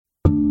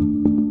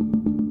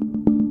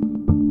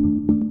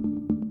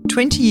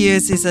20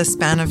 years is a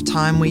span of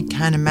time we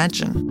can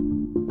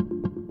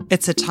imagine.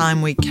 It's a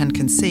time we can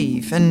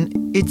conceive,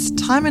 and it's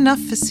time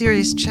enough for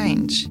serious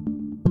change.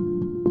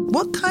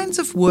 What kinds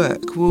of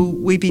work will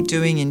we be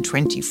doing in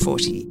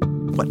 2040?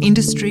 What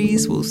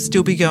industries will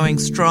still be going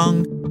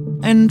strong,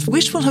 and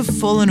which will have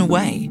fallen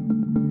away?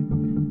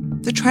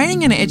 The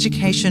training and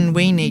education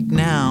we need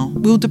now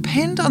will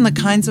depend on the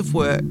kinds of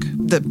work,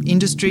 the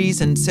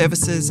industries and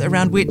services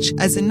around which,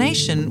 as a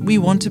nation, we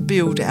want to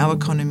build our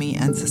economy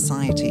and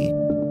society.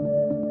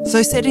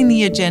 So setting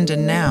the agenda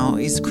now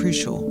is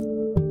crucial.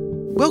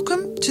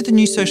 Welcome to The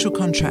New Social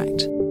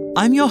Contract.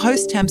 I'm your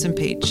host, Tamsin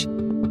Peach,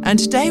 and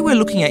today we're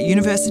looking at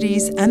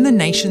universities and the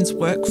nation's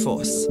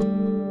workforce.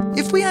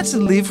 If we are to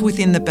live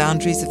within the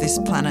boundaries of this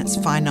planet's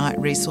finite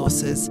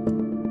resources,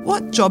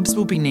 what jobs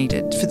will be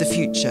needed for the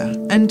future,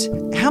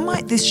 and how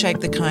might this shape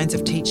the kinds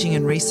of teaching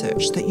and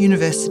research that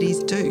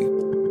universities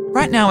do?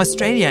 Right now,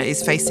 Australia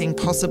is facing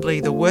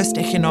possibly the worst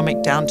economic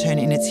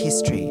downturn in its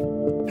history,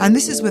 and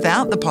this is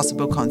without the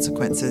possible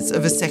consequences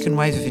of a second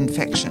wave of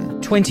infection.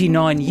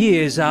 29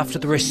 years after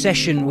the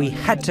recession we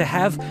had to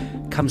have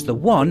comes the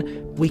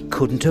one we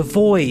couldn't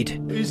avoid.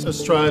 Is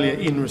Australia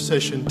in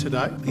recession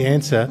today? The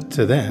answer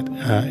to that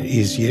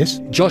is yes.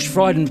 Josh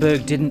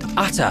Frydenberg didn't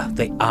utter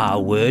the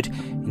R word,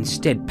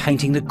 instead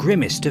painting the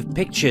grimmest of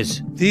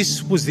pictures.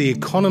 This was the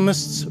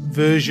economists'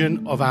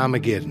 version of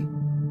Armageddon.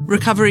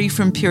 Recovery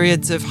from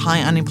periods of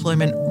high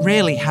unemployment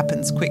rarely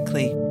happens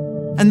quickly,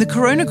 and the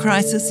corona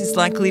crisis is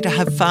likely to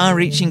have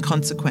far-reaching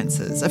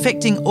consequences,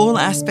 affecting all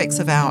aspects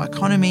of our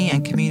economy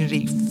and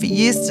community for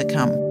years to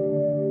come.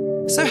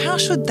 So how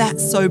should that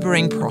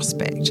sobering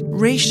prospect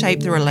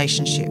reshape the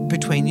relationship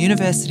between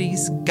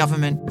universities,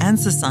 government and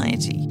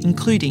society,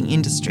 including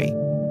industry?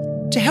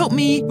 To help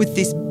me with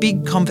this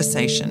big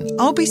conversation,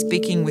 I'll be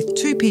speaking with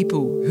two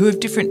people who have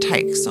different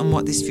takes on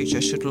what this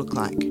future should look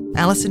like.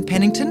 Alison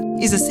Pennington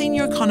is a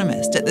senior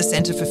economist at the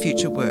Centre for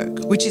Future Work,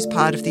 which is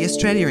part of the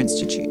Australia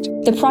Institute.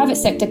 The private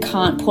sector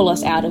can't pull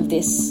us out of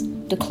this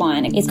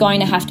decline. It's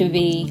going to have to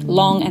be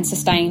long and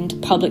sustained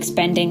public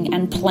spending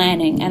and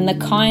planning and the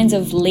kinds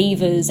of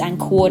levers and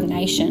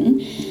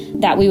coordination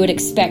that we would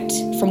expect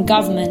from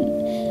government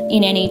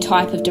in any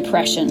type of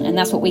depression. And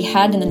that's what we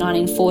had in the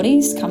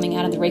 1940s coming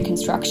out of the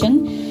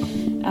Reconstruction.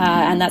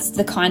 And that's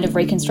the kind of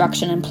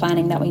reconstruction and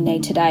planning that we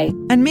need today.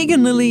 And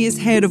Megan Lilly is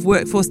Head of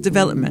Workforce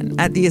Development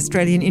at the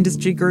Australian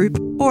Industry Group,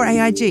 or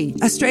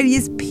AIG,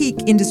 Australia's peak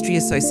industry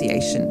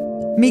association.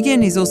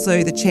 Megan is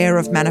also the chair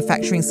of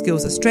Manufacturing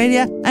Skills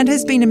Australia and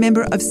has been a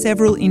member of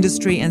several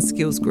industry and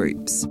skills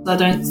groups. I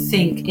don't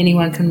think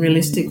anyone can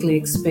realistically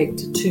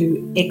expect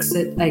to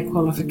exit a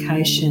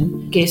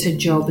qualification, get a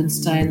job and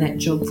stay in that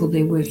job for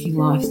their working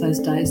life. Those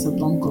days are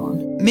long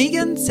gone.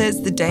 Megan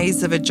says the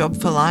days of a job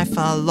for life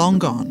are long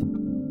gone.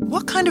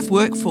 What kind of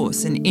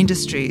workforce and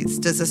industries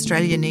does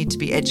Australia need to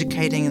be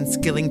educating and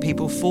skilling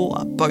people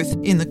for, both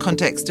in the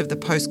context of the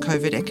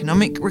post-COVID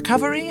economic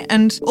recovery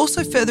and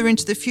also further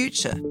into the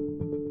future?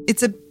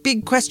 It's a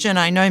big question,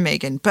 I know,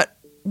 Megan, but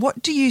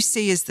what do you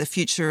see as the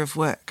future of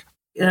work?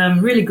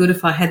 Really good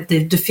if I had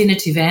the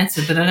definitive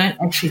answer, but I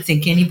don't actually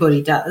think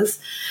anybody does.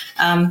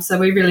 So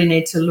we really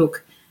need to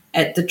look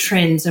at the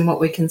trends and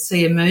what we can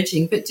see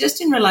emerging. But just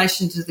in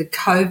relation to the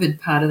COVID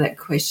part of that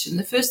question,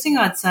 the first thing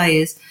I'd say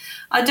is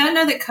I don't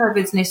know that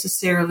COVID's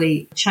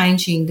necessarily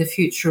changing the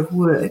future of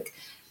work,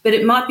 but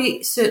it might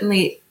be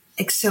certainly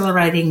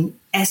accelerating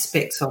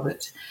aspects of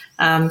it.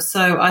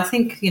 So I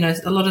think,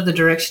 a lot of the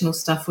directional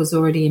stuff was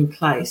already in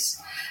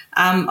place.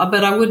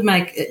 But I would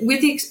make,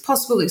 with the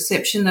possible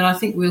exception that I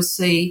think we'll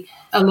see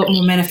a lot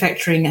more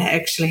manufacturing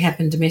actually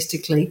happen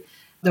domestically.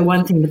 The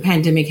one thing the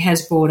pandemic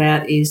has brought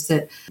out is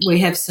that we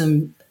have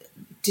some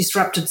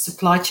disrupted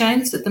supply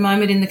chains at the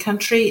moment in the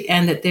country,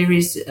 and that there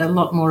is a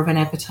lot more of an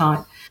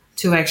appetite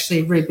to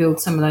actually rebuild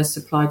some of those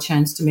supply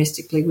chains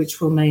domestically,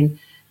 which will mean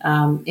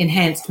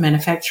enhanced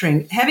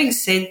manufacturing. Having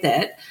said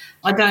that,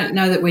 I don't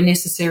know that we're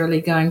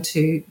necessarily going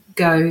to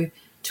go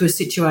to a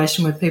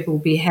situation where people will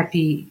be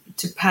happy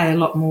to pay a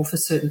lot more for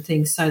certain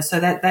things. So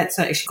that's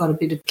actually got a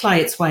bit of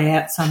play its way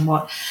out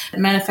somewhat.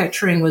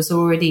 Manufacturing was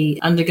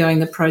already undergoing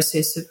the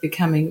process of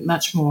becoming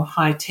much more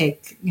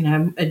high-tech,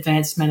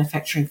 advanced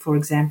manufacturing, for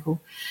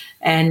example,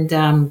 and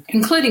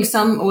including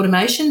some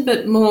automation,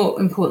 but more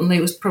importantly,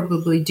 it was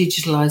probably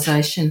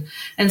digitalisation.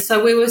 And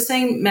so we were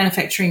seeing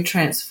manufacturing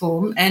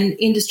transform and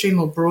industry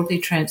more broadly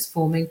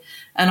transforming,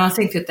 and I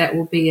think that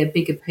will be a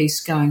bigger piece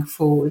going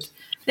forward.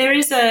 There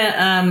is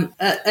a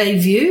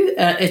view,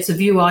 it's a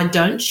view I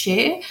don't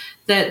share,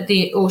 that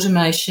the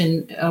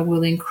automation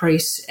will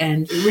increase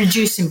and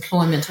reduce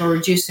employment or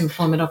reduce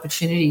employment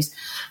opportunities.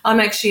 I'm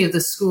actually of the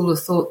school of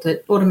thought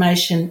that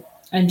automation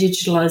and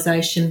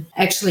digitalisation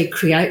actually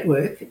create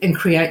work and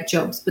create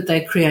jobs, but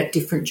they create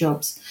different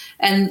jobs.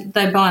 And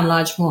they're by and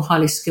large more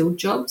highly skilled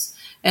jobs,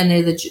 and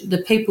they're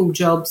the people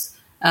jobs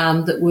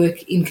that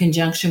work in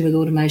conjunction with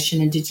automation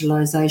and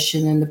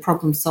digitalisation and the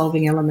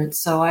problem-solving elements.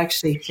 So I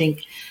actually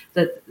think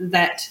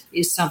that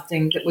is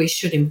something that we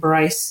should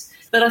embrace.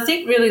 But I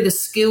think really the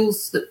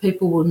skills that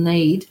people will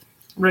need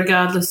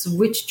regardless of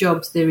which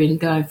jobs they're in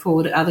going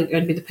forward, are they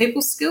going to be the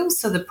people skills?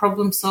 So the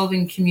problem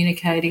solving,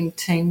 communicating,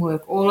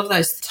 teamwork, all of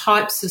those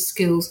types of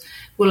skills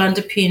will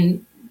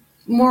underpin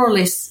more or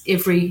less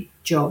every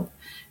job.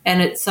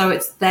 And it's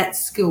that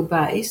skill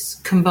base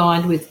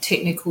combined with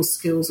technical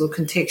skills or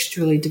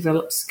contextually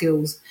developed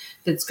skills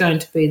that's going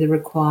to be the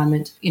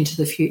requirement into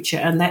the future.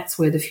 And that's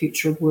where the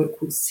future of work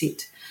will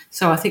sit.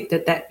 So I think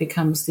that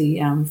becomes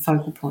the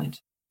focal point.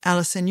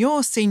 Alison,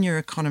 you're senior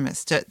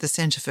economist at the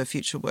Centre for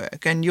Future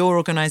Work, and your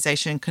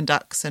organisation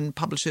conducts and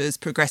publishes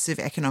progressive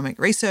economic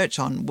research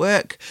on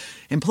work,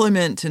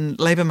 employment and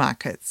labour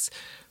markets.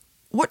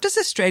 What does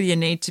Australia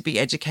need to be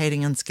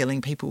educating and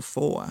skilling people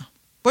for?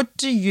 What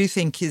do you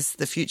think is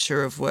the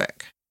future of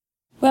work?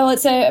 Well,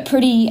 it's a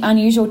pretty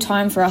unusual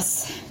time for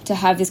us to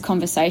have this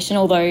conversation,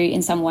 although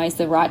in some ways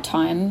the right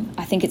time.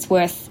 I think it's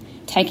worth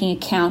taking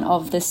account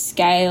of the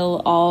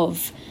scale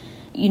of,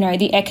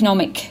 the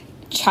economic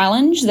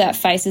challenge that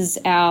faces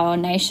our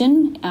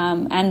nation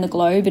and the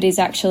globe. It is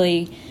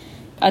actually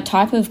a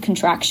type of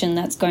contraction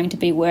that's going to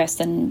be worse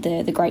than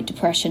the Great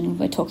Depression.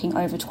 We're talking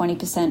over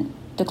 20%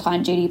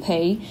 decline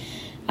GDP.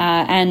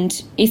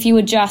 And if you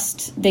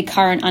adjust the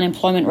current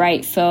unemployment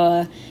rate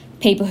for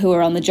people who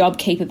are on the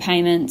JobKeeper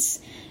payments,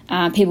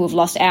 people who've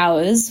lost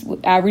hours,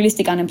 our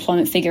realistic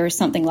unemployment figure is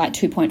something like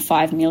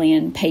 2.5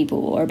 million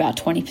people, or about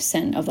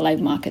 20% of the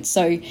labour market.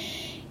 So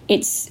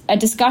it's a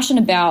discussion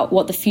about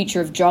what the future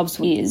of jobs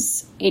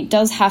is. It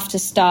does have to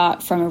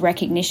start from a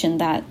recognition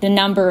that the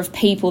number of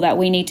people that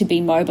we need to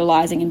be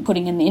mobilising and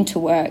putting them into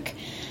work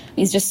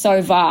is just so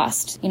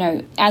vast.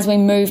 As we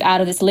move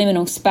out of this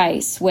liminal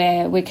space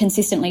where we're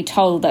consistently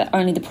told that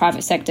only the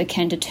private sector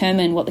can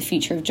determine what the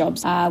future of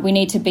jobs are, we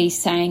need to be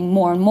saying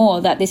more and more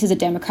that this is a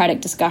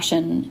democratic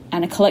discussion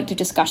and a collective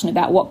discussion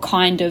about what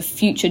kind of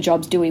future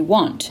jobs do we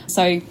want.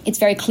 So it's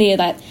very clear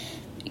that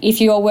if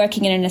you are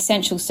working in an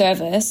essential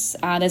service,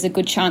 there's a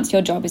good chance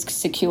your job is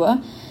secure.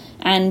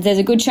 And there's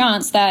a good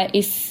chance that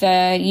if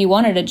you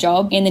wanted a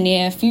job in the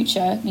near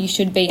future, you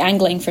should be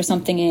angling for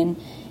something in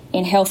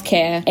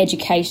healthcare,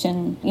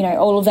 education,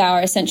 all of our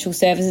essential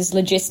services,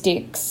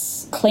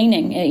 logistics,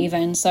 cleaning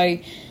even. So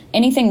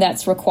anything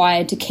that's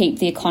required to keep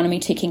the economy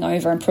ticking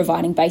over and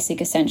providing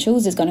basic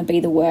essentials is going to be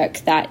the work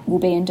that will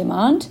be in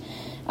demand.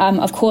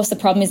 Of course, the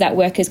problem is that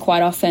work is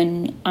quite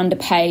often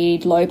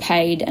underpaid, low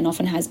paid, and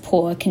often has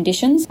poor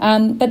conditions.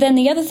 But then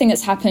the other thing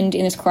that's happened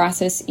in this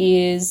crisis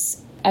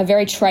is a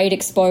very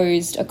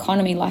trade-exposed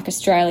economy like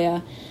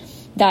Australia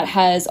that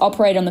has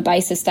operated on the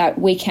basis that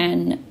we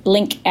can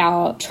link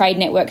our trade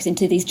networks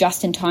into these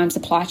just-in-time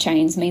supply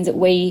chains, means that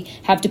we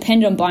have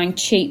depended on buying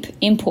cheap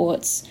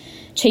imports,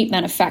 cheap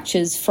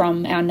manufactures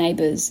from our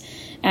neighbours.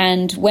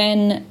 And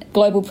when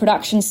global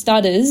production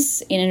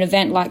stutters in an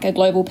event like a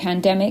global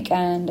pandemic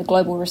and a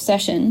global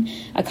recession,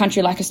 a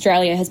country like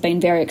Australia has been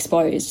very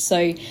exposed.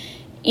 So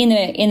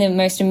in the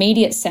most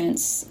immediate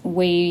sense,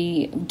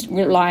 we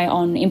rely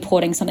on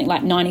importing something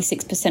like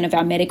 96% of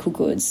our medical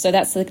goods. So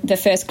that's the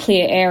first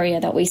clear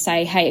area that we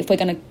say, hey, if we're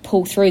going to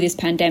pull through this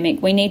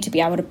pandemic, we need to be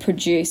able to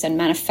produce and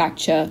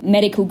manufacture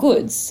medical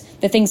goods,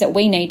 the things that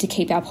we need to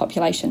keep our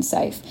population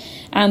safe.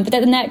 But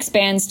then that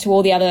expands to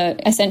all the other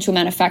essential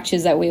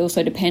manufacturers that we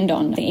also depend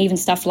on, even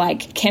stuff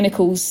like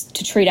chemicals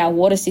to treat our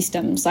water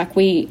systems. Like,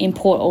 we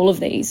import all of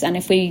these. And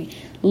if we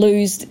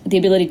lose the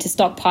ability to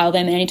stockpile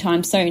them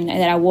anytime soon,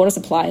 that our water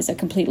supplies are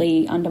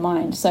completely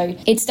undermined. So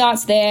it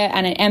starts there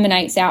and it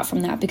emanates out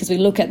from that, because we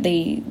look at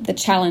the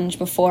challenge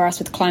before us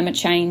with climate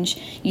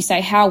change. You say,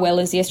 how well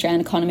is the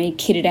Australian economy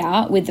kitted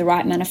out with the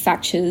right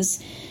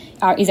manufacturers?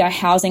 Is our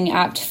housing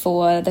apt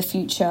for the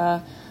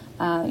future?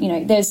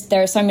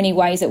 There are so many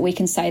ways that we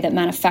can say that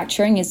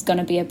manufacturing is going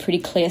to be a pretty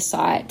clear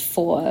site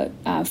for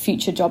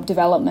future job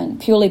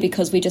development, purely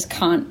because we just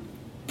can't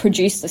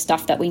produce the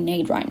stuff that we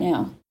need right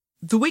now.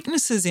 The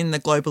weaknesses in the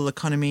global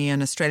economy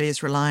and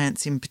Australia's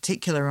reliance in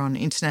particular on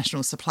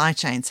international supply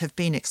chains have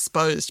been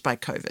exposed by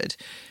COVID.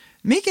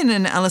 Megan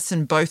and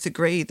Alison both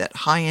agree that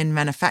high-end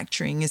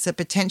manufacturing is a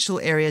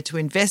potential area to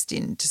invest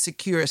in to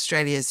secure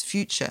Australia's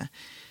future.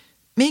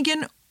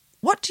 Megan,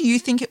 what do you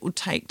think it will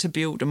take to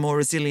build a more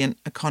resilient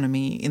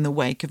economy in the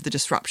wake of the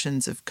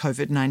disruptions of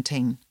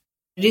COVID-19?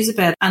 It is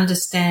about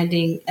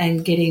understanding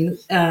and getting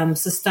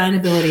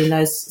sustainability in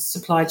those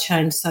supply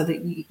chains so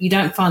that you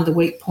don't find the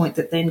weak point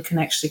that then can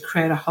actually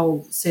create a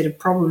whole set of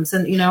problems.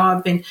 And,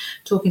 I've been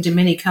talking to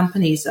many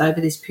companies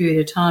over this period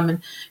of time,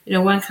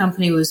 and, one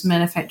company was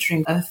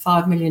manufacturing a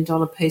 $5 million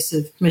piece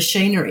of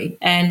machinery,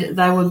 and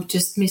they were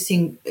just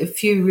missing a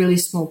few really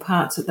small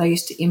parts that they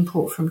used to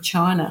import from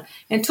China.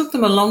 And it took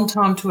them a long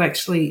time to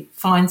actually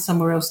find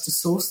somewhere else to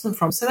source them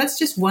from. So that's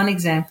just one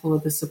example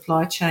of the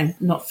supply chain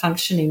not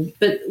functioning.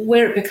 But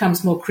where it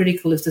becomes more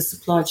critical if the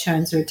supply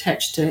chains are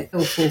attached to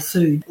health or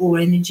food or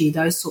energy,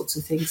 those sorts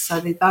of things.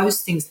 So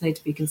those things need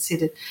to be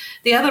considered.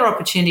 The other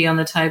opportunity on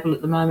the table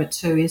at the moment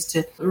too is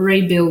to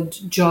rebuild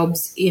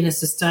jobs in a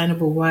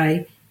sustainable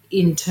way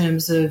in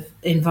terms of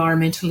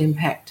environmental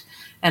impact,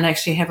 and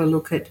actually have a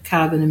look at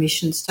carbon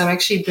emissions. So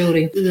actually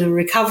building the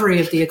recovery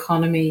of the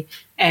economy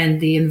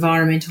and the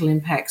environmental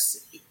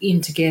impacts in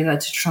together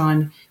to try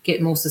and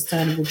get more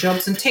sustainable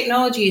jobs. And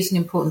technology is an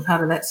important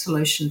part of that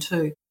solution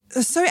too.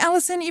 So,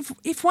 Alison,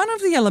 if one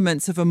of the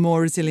elements of a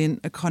more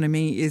resilient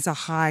economy is a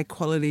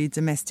high-quality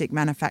domestic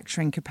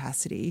manufacturing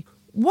capacity,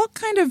 what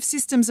kind of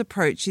systems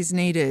approach is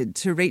needed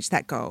to reach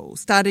that goal,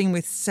 starting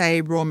with,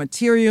 say, raw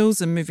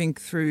materials and moving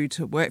through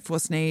to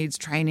workforce needs,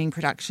 training,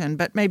 production,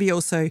 but maybe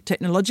also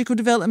technological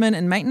development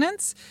and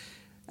maintenance?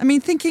 I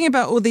mean, thinking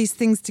about all these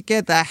things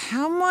together,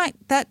 how might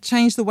that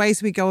change the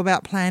ways we go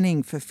about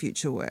planning for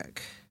future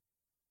work?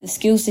 The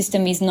skills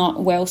system is not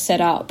well set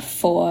up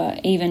for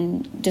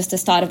even just the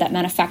start of that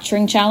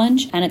manufacturing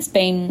challenge, and it's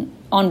been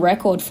on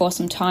record for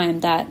some time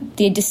that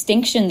the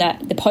distinction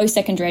that the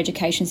post-secondary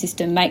education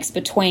system makes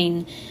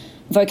between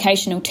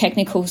vocational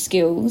technical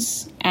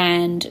skills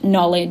and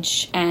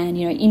knowledge and,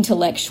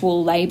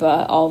 intellectual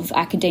labour of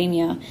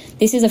academia.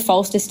 This is a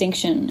false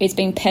distinction. It's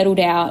been peddled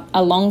out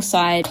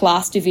alongside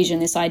class division,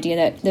 this idea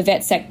that the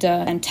vet sector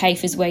and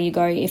TAFE is where you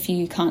go if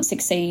you can't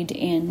succeed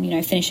in,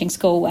 finishing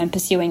school and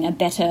pursuing a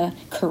better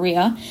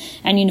career,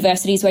 and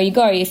university is where you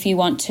go if you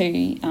want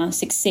to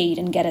succeed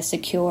and get a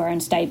secure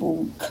and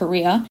stable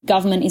career.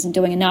 Government isn't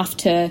doing enough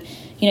to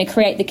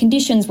create the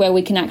conditions where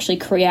we can actually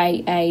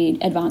create a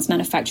advanced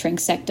manufacturing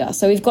sector.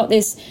 So we've got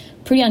this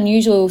pretty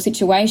unusual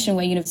situation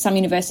where some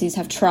universities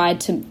have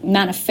tried to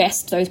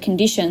manifest those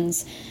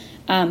conditions,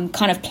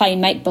 kind of play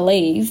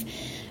make-believe,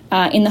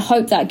 in the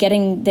hope that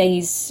getting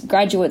these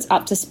graduates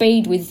up to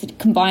speed with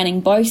combining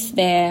both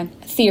their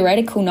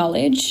theoretical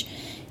knowledge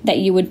that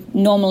you would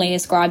normally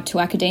ascribe to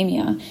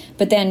academia,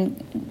 but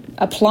then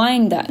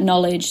applying that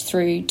knowledge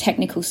through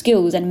technical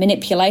skills and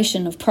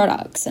manipulation of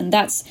products. And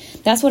that's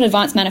what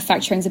advanced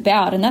manufacturing is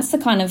about. And that's the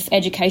kind of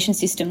education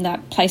system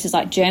that places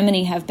like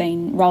Germany have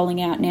been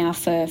rolling out now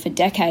for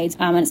decades.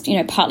 And it's,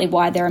 partly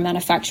why they're a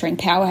manufacturing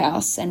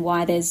powerhouse and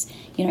why there's,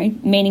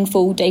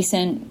 meaningful,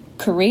 decent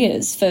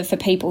careers for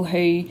people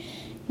who,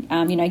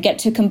 get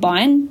to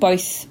combine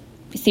both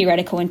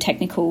theoretical and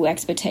technical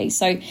expertise.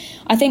 So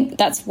I think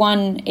that's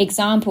one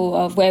example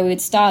of where we would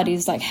start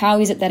is like,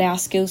 how is it that our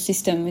skills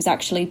system is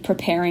actually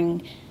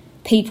preparing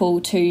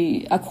people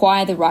to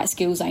acquire the right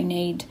skills they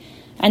need?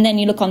 And then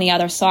you look on the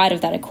other side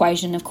of that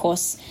equation, of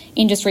course,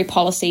 industry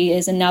policy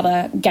is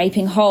another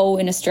gaping hole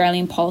in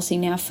Australian policy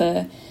now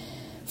for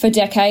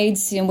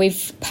decades. And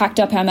we've packed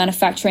up our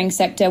manufacturing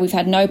sector. We've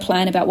had no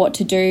plan about what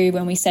to do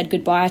when we said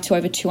goodbye to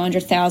over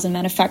 200,000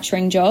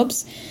 manufacturing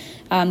jobs.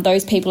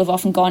 Those people have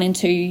often gone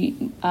into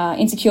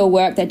insecure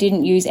work that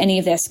didn't use any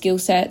of their skill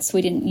sets.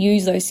 We didn't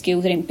use those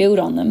skills, we didn't build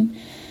on them.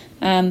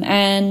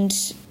 And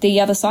the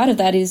other side of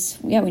that is,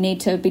 we need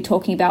to be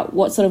talking about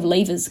what sort of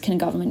levers can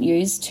government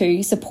use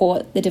to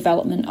support the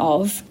development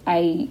of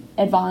a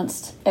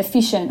advanced,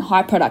 efficient,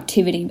 high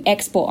productivity,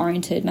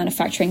 export-oriented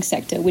manufacturing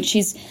sector, which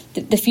is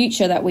the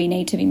future that we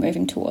need to be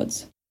moving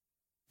towards.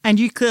 And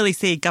you clearly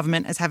see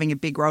government as having a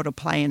big role to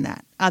play in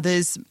that.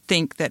 Others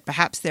think that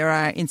perhaps there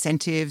are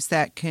incentives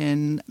that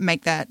can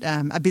make that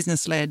a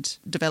business-led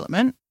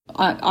development.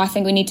 I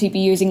think we need to be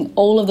using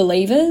all of the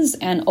levers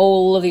and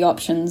all of the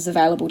options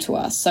available to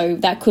us. So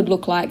that could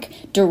look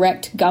like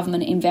direct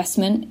government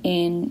investment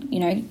in,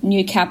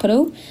 new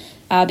capital,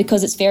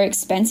 because it's very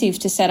expensive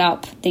to set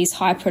up these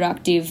high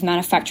productive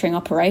manufacturing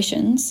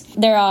operations.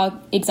 There are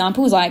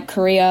examples like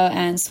Korea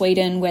and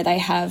Sweden where they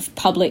have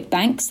public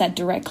banks that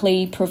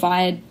directly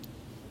provide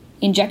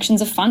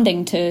injections of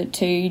funding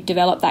to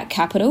develop that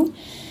capital.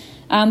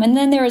 And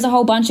then there is a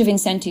whole bunch of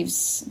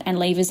incentives and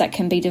levers that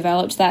can be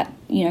developed that,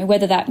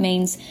 whether that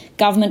means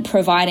government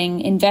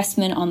providing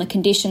investment on the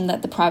condition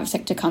that the private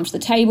sector comes to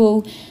the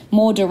table,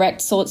 more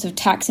direct sorts of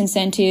tax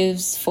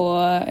incentives for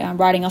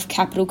writing off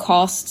capital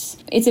costs.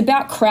 It's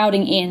about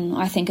crowding in,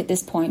 I think, at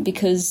this point,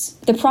 because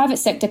the private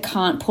sector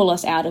can't pull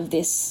us out of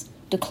this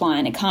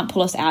decline. It can't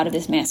pull us out of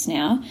this mess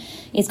now.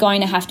 It's going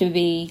to have to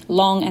be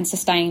long and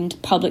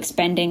sustained public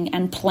spending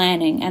and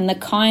planning and the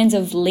kinds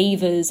of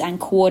levers and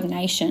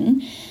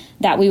coordination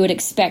that we would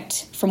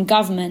expect from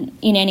government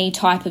in any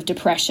type of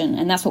depression.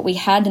 And that's what we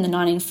had in the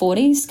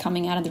 1940s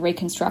coming out of the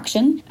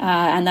Reconstruction.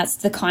 And that's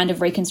the kind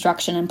of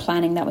reconstruction and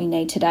planning that we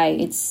need today.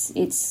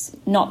 It's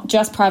not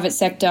just private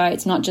sector,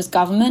 it's not just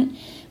government,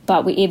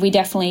 but we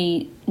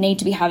definitely need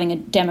to be having a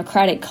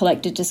democratic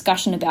collective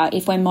discussion about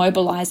if we're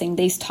mobilising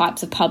these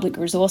types of public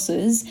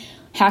resources,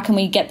 how can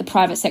we get the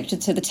private sector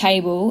to the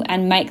table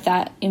and make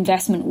that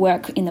investment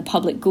work in the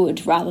public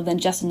good rather than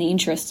just in the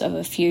interests of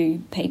a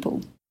few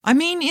people? I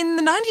mean, in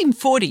the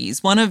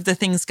 1940s, one of the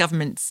things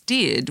governments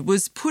did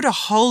was put a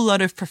whole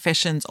lot of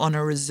professions on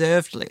a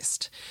reserved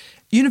list.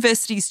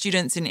 University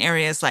students in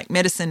areas like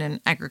medicine and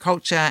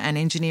agriculture and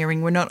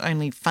engineering were not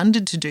only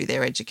funded to do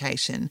their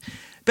education,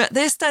 but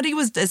their study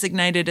was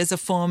designated as a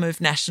form of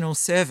national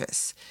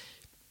service.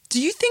 Do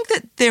you think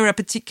that there are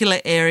particular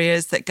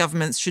areas that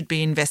governments should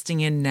be investing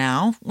in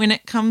now when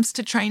it comes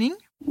to training?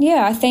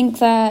 Yeah, I think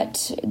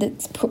that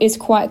it's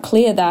quite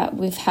clear that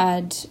we've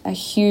had a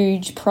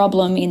huge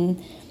problem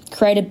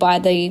created by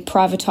the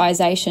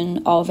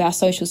privatisation of our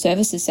social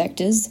services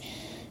sectors,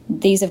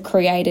 these have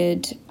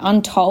created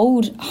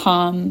untold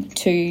harm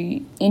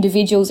to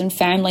individuals and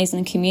families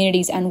and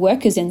communities and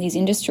workers in these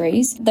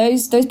industries.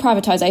 Those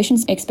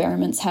privatisation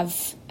experiments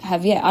have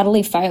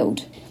utterly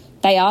failed.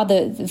 They are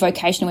the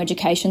vocational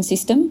education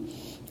system,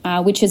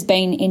 which has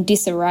been in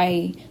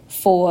disarray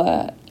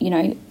for,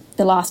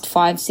 the last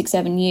 5, 6,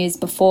 7 years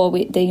before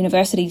the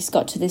universities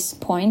got to this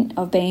point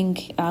of being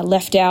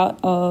left out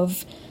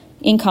of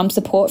income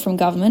support from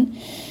government.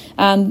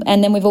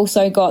 And then we've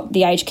also got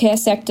the aged care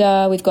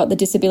sector, we've got the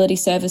disability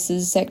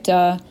services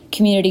sector,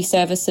 community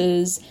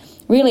services,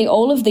 really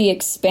all of the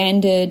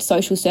expanded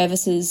social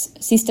services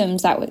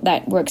systems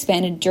that were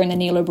expanded during the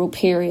neoliberal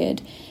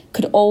period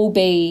could all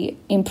be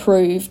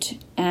improved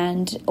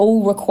and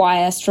all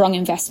require strong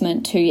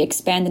investment to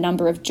expand the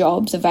number of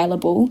jobs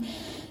available,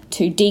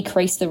 to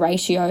decrease the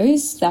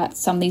ratios that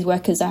some of these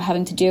workers are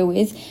having to deal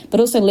with, but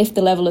also lift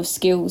the level of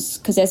skills,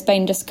 because there's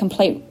been just a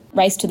complete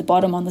race to the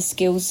bottom on the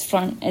skills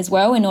front as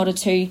well in order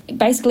to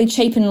basically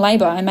cheapen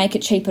labour and make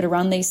it cheaper to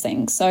run these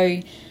things.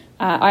 So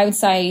I would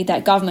say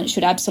that government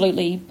should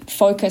absolutely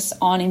focus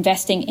on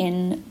investing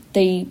in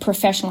the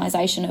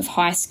professionalisation of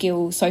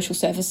high-skill social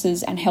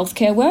services and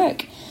healthcare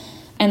work,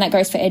 and that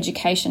goes for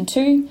education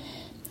too.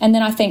 And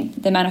then I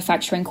think the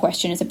manufacturing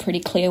question is a pretty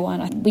clear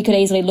one. We could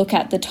easily look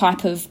at the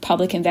type of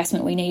public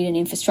investment we need in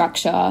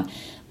infrastructure,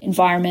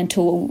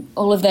 environmental,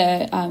 all of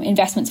the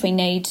investments we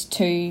need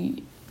to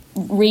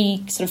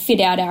sort of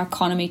fit out our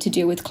economy to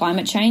deal with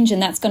climate change,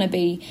 and that's going to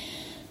be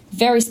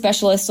very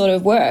specialist sort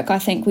of work. I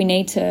think we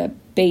need to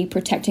be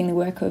protecting the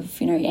work of,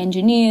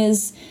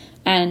 engineers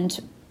and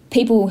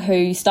people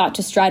who start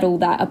to straddle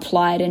that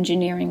applied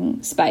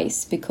engineering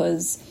space,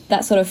 because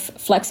that sort of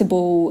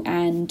flexible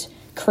and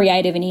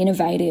creative and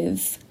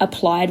innovative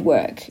applied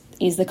work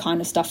is the kind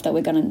of stuff that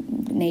we're going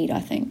to need, I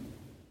think.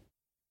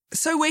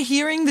 So we're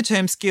hearing the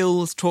term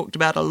skills talked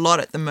about a lot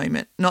at the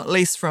moment, not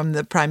least from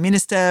the Prime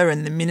Minister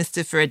and the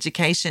Minister for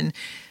Education.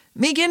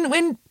 Megan,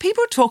 when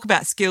people talk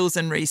about skills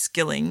and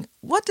reskilling,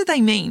 what do they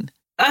mean?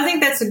 I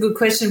think that's a good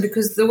question,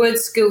 because the word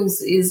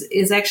skills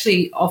is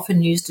actually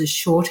often used as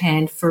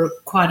shorthand for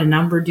quite a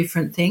number of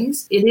different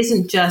things. It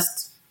isn't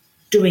just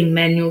doing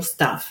manual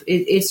stuff.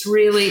 It's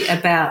really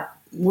about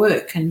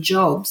work and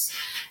jobs.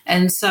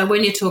 And so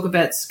when you talk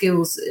about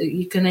skills,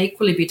 you can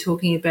equally be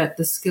talking about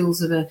the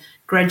skills of a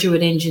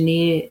graduate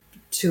engineer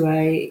to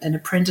an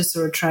apprentice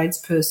or a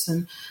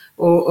tradesperson,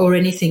 or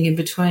anything in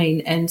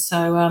between. And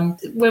so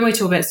when we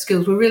talk about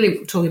skills, we're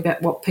really talking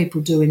about what people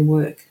do in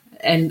work.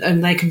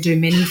 And they can do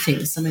many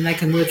things. I mean, they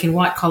can work in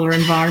white-collar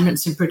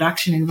environments and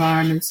production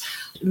environments.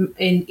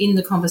 In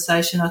the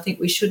conversation, I think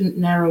we shouldn't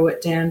narrow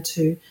it down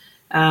to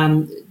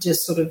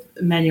just sort of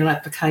manual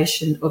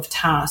application of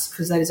tasks,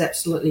 because that is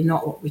absolutely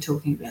not what we're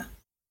talking about.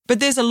 But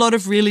there's a lot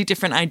of really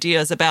different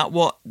ideas about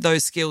what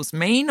those skills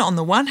mean on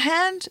the one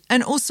hand,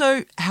 and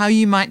also how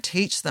you might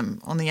teach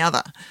them on the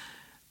other.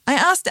 I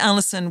asked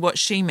Alison what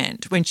she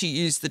meant when she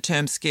used the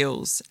term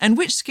skills, and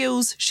which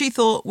skills she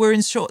thought were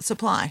in short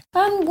supply.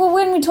 Well,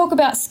 when we talk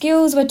about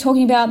skills, we're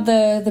talking about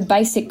the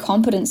basic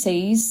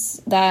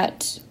competencies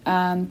that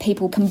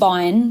people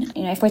combine.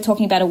 If we're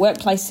talking about a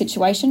workplace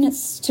situation,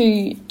 it's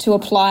to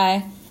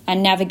apply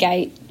and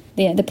navigate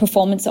the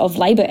performance of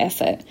labour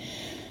effort.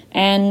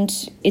 And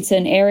it's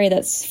an area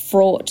that's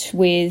fraught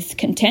with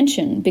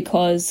contention,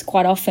 because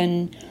quite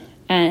often,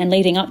 and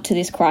leading up to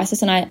this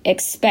crisis, and I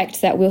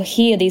expect that we'll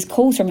hear these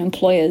calls from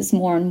employers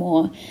more and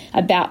more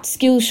about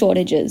skills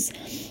shortages.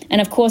 And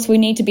of course, we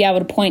need to be able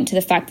to point to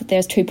the fact that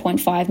there's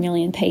 2.5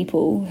 million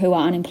people who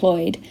are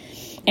unemployed.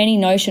 Any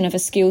notion of a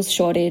skills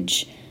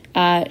shortage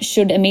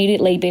should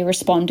immediately be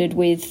responded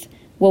with,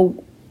 well,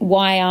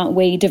 why aren't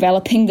we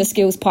developing the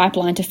skills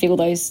pipeline to fill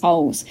those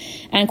holes?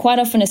 And quite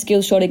often a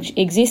skills shortage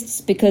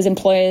exists because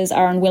employers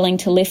are unwilling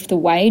to lift the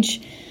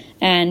wage.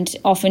 And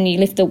often you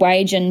lift the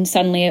wage and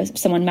suddenly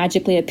someone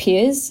magically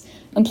appears.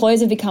 Employers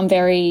have become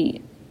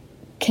very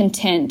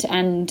content,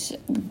 and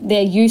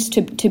they're used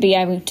to be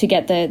able to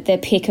get their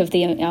pick of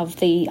the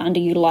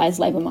underutilised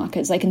labour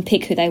markets. They can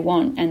pick who they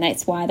want, and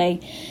that's why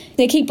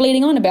they keep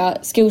bleeding on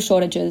about skill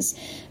shortages.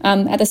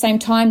 At the same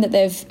time that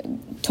they've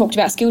talked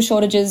about skill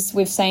shortages,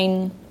 we've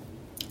seen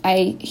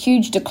a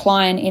huge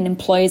decline in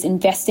employers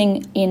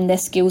investing in the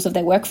skills of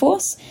their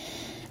workforce.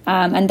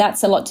 And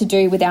that's a lot to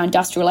do with our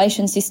industrial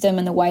relations system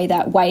and the way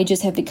that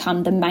wages have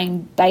become the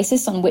main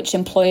basis on which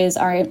employers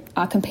are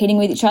competing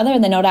with each other,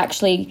 and they're not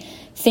actually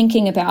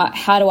thinking about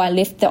how do I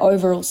lift the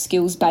overall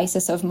skills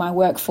basis of my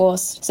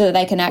workforce so that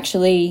they can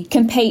actually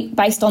compete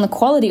based on the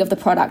quality of the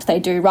product they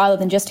do rather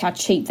than just how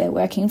cheap they're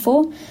working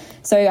for.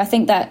 So I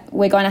think that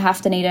we're going to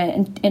have to need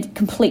a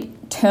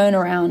complete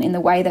turnaround in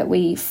the way that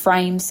we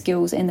frame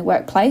skills in the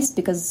workplace,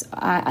 because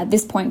I, at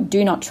this point,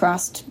 do not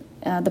trust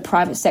the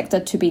private sector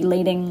to be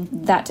leading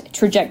that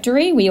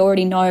trajectory. We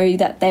already know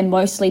that they're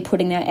mostly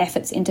putting their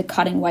efforts into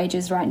cutting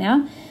wages right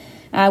now,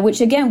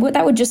 which again,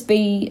 that would just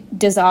be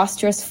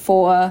disastrous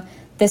for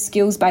the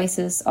skills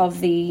basis of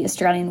the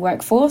Australian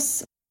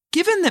workforce.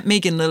 Given that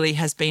Megan Lilly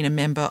has been a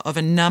member of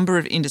a number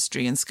of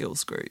industry and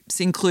skills groups,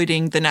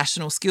 including the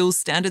National Skills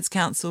Standards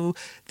Council,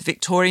 the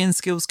Victorian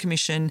Skills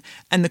Commission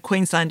and the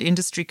Queensland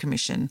Industry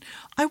Commission,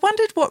 I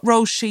wondered what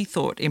role she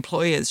thought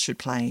employers should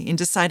play in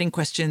deciding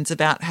questions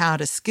about how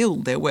to skill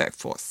their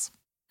workforce.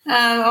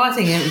 I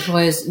think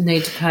employers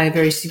need to play a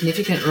very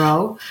significant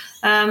role.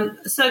 I'll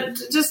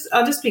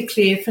just be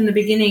clear from the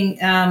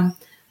beginning.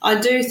 I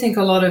do think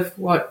a lot of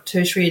what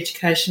tertiary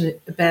education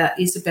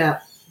is about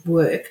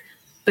work,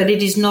 but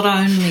it is not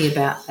only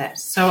about that.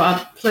 So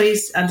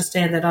please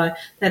understand that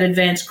that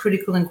advanced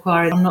critical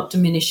inquiry, I'm not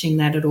diminishing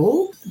that at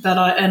all.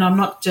 And I'm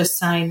not just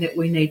saying that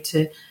we need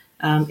to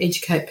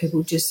educate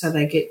people just so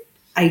they get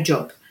a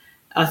job.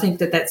 I think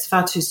that that's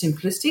far too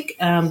simplistic,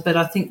 but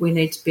I think we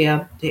need to be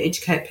able to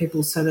educate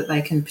people so that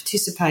they can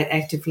participate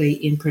actively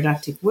in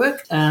productive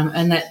work,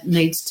 and that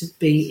needs to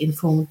be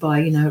informed by,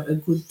 a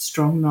good,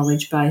 strong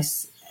knowledge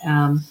base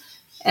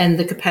and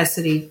the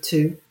capacity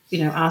to,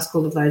 ask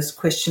all of those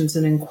questions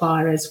and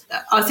inquire.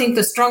 I think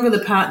the stronger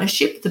the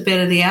partnership, the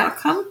better the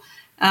outcome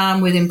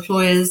with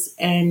employers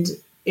and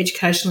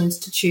educational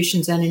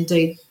institutions and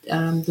indeed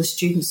the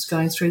students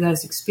going through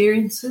those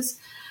experiences.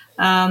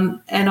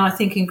 And I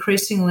think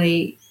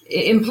increasingly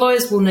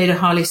employers will need a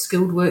highly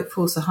skilled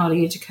workforce, a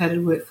highly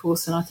educated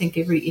workforce, and I think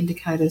every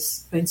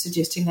indicator's been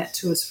suggesting that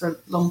to us for a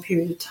long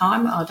period of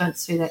time. I don't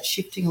see that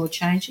shifting or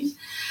changing.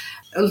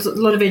 A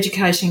lot of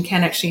education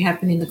can actually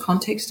happen in the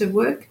context of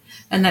work,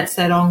 and that's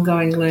that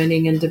ongoing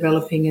learning and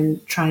developing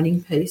and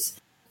training piece.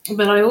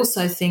 But I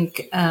also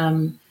think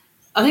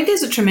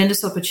there's a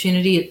tremendous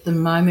opportunity at the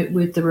moment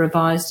with the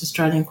revised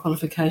Australian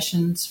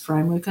Qualifications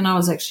Framework, and I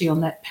was actually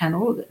on that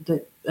panel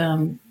that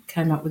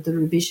came up with the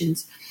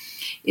revisions,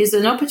 is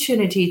an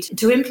opportunity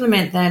to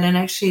implement that and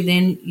actually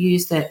then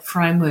use that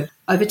framework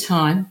over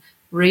time,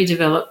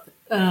 redevelop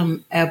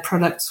our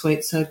product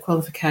suite, so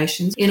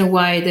qualifications, in a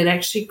way that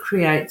actually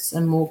creates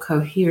a more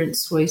coherent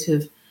suite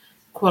of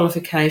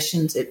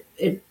qualifications.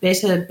 It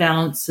better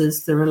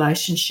balances the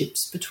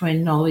relationships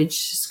between knowledge,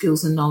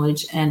 skills and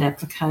knowledge and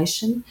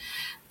application,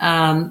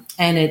 and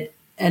it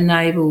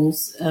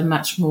enables a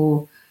much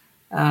more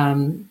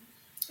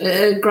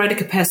a greater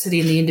capacity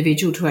in the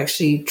individual to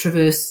actually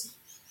traverse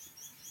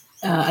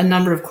a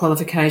number of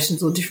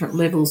qualifications or different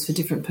levels for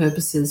different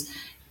purposes,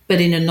 but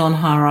in a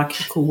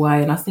non-hierarchical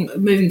way. And I think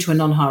moving to a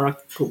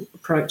non-hierarchical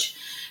approach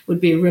would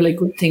be a really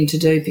good thing to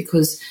do,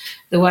 because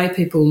the way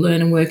people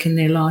learn and work in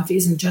their life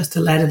isn't just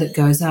a ladder that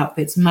goes up.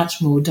 It's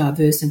much more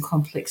diverse and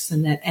complex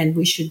than that, and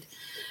we should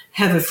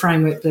have a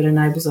framework that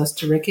enables us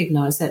to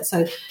recognise that.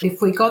 So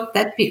if we got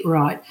that bit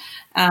right,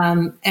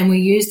 and we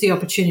use the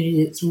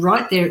opportunity that's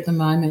right there at the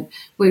moment,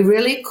 we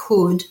really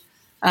could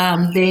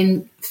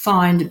then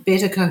find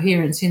better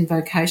coherence in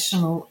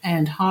vocational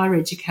and higher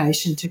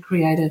education to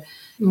create a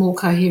more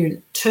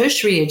coherent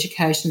tertiary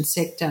education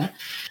sector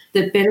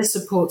that better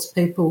supports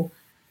people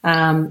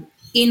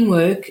in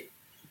work,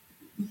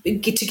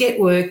 to get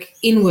work,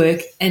 in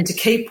work, and to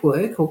keep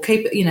work, or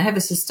have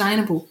a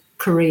sustainable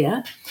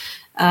career.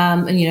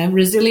 And,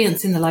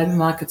 resilience in the labour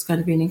market is going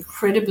to be an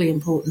incredibly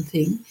important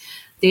thing.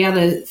 The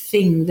other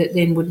thing that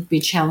then would be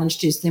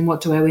challenged is then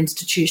what do our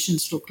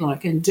institutions look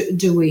like, and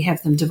do we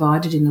have them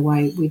divided in the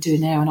way we do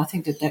now? And I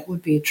think that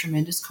would be a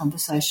tremendous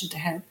conversation to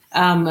have.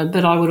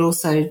 But I would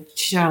also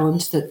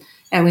challenge that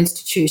our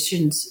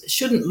institutions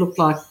shouldn't look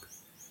like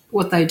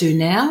what they do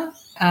now,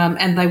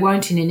 and they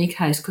won't in any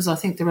case, because I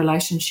think the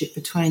relationship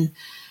between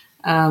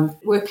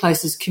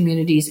workplaces,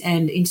 communities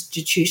and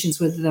institutions,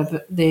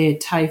 whether they're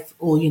TAFE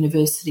or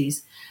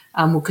universities,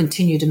 will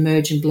continue to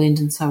merge and blend,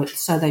 and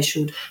so they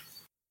should.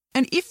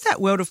 And if that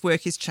world of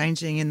work is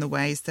changing in the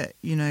ways that,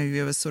 you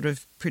were sort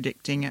of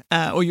predicting,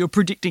 or you're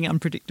predicting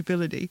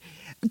unpredictability,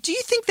 do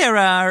you think there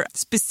are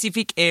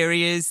specific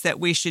areas that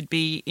we should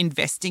be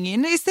investing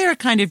in? Is there a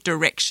kind of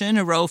direction,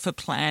 a role for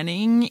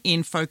planning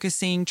in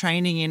focusing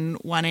training in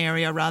one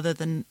area rather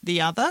than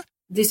the other?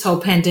 This whole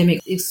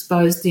pandemic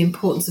exposed the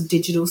importance of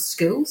digital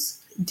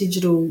skills.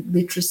 Digital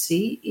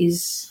literacy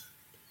is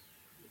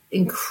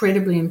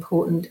incredibly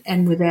important,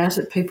 and without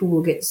it, people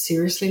will get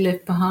seriously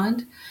left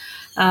behind.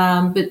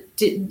 But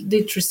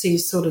literacy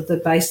is sort of the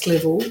base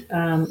level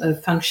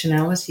of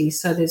functionality,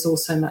 so there's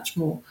also much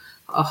more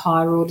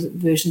higher order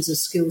versions of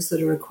skills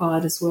that are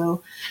required as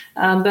well.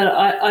 But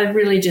I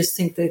really just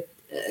think that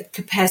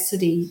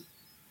capacity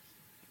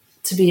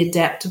to be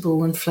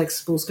adaptable and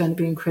flexible is going to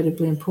be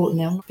incredibly important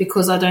now,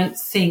 because I don't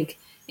think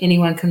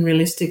anyone can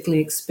realistically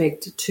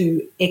expect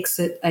to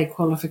exit a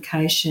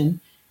qualification,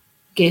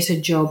 get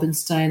a job and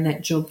stay in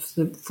that job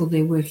for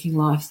their working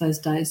life. Those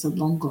days are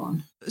long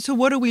gone. So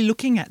what are we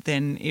looking at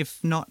then,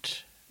 if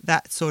not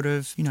that sort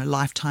of,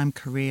 lifetime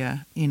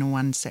career in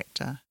one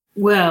sector?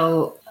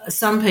 Well,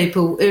 some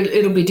people,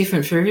 it'll be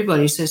different for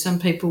everybody. So some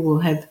people will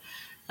have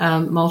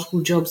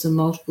multiple jobs and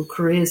multiple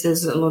careers,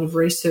 as a lot of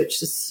research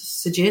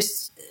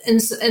suggests.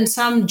 And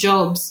some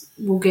jobs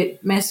will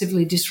get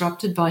massively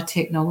disrupted by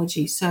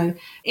technology. So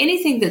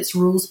anything that's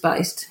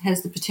rules-based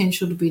has the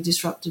potential to be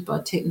disrupted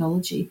by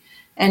technology,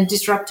 and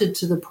disrupted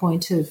to the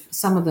point of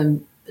some of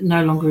them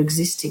no longer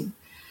existing.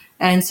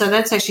 And so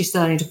that's actually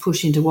starting to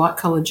push into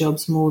white-collar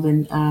jobs more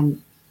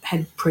than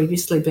had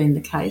previously been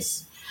the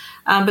case.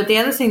 But the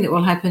other thing that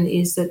will happen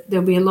is that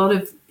there'll be a lot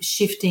of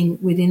shifting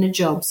within a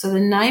job. So the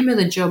name of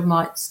the job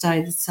might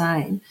stay the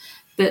same,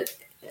 but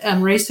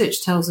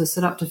research tells us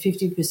that up to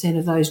 50%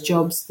 of those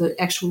jobs, the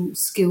actual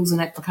skills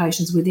and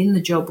applications within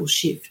the job will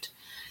shift.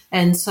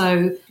 And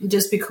so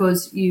just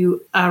because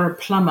you are a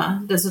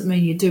plumber doesn't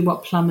mean you do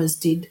what plumbers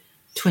did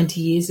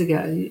 20 years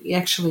ago.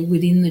 Actually,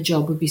 within the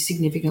job would be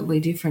significantly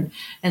different.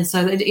 And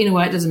so in a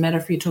way, it doesn't matter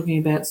if you're talking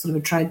about sort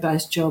of a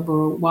trade-based job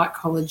or a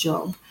white-collar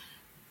job.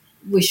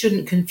 We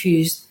shouldn't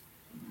confuse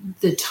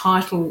the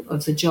title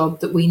of the job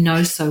that we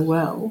know so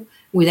well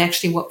with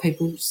actually what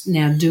people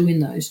now do in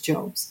those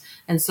jobs.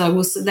 And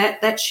so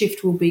that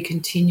shift will be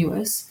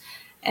continuous.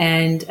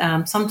 And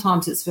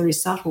sometimes it's very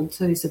subtle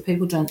too, so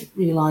people don't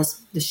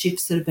realise the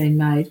shifts that have been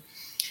made.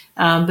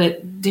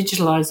 But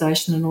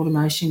digitalisation and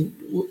automation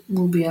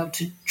will be able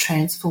to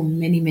transform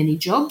many, many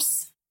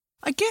jobs.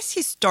 I guess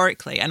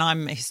historically, and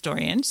I'm a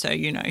historian, so,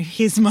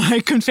 here's my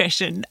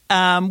confession,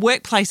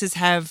 workplaces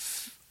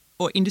have,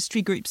 or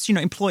industry groups,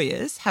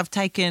 employers have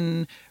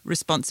taken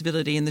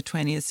responsibility in the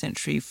 20th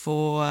century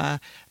for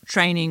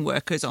training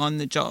workers on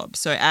the job.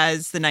 So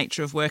as the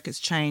nature of work has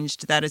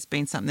changed, that has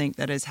been something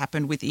that has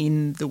happened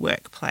within the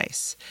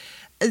workplace.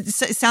 It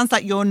sounds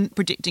like you're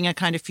predicting a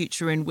kind of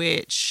future in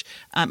which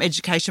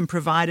education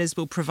providers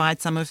will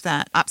provide some of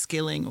that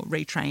upskilling or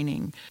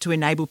retraining to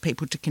enable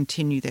people to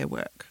continue their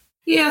work.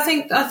 Yeah,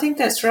 I think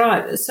that's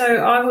right. So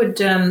I would,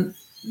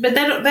 but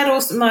that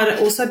also might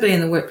also be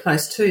in the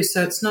workplace too.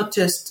 So it's not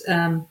just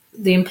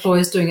the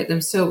employers doing it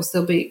themselves.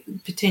 There'll be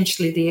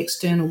potentially the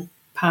external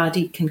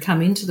party can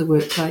come into the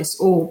workplace,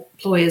 or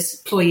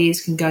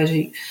employees can go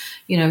to,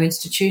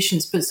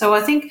 institutions. But so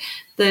I think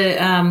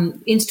the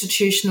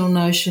institutional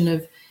notion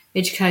of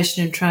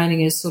education and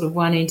training is sort of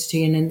one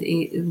entity, and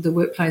then the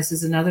workplace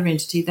is another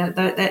entity.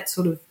 That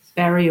sort of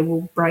barrier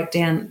will break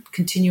down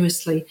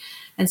continuously.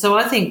 And so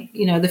I think,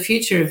 the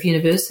future of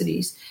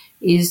universities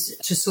is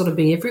to sort of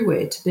be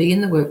everywhere, to be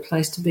in the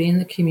workplace, to be in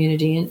the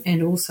community,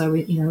 and also,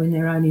 in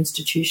their own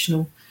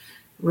institutional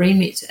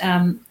remit.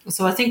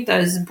 So I think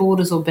those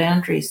borders or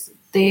boundaries,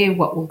 they're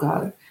what will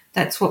go.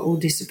 That's what will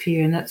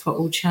disappear, and that's what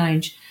will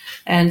change.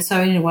 And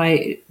so in a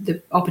way,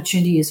 the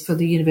opportunity is for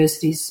the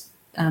universities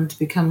to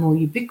become more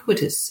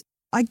ubiquitous.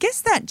 I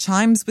guess that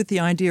chimes with the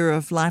idea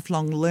of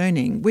lifelong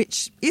learning,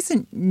 which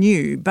isn't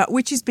new, but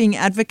which is being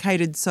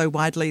advocated so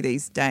widely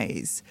these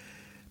days.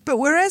 But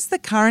whereas the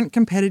current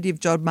competitive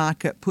job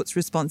market puts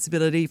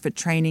responsibility for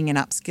training and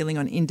upskilling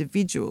on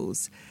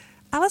individuals,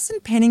 Alison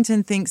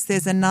Pennington thinks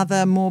there's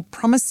another more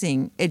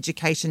promising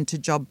education to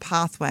job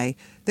pathway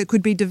that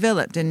could be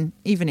developed and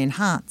even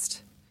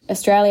enhanced.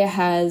 Australia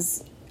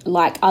has,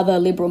 like other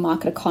liberal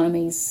market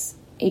economies,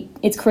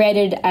 it's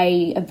created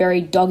a very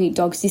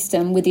dog-eat-dog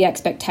system with the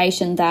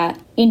expectation that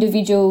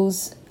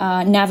individuals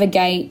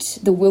navigate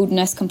the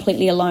wilderness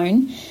completely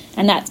alone.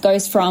 And that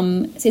goes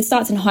from, it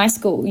starts in high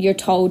school. You're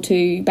told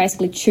to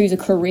basically choose a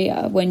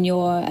career when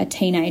you're a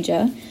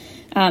teenager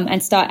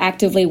and start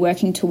actively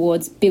working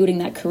towards building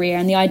that career.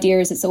 And the idea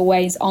is it's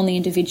always on the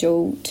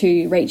individual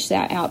to reach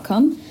that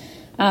outcome.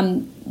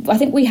 I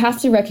think we have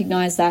to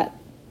recognise that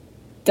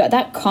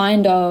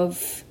kind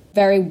of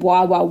very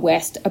Wild Wild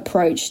West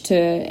approach to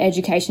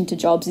education to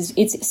jobs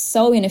it's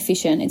so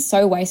inefficient, it's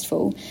so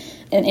wasteful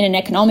in an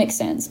economic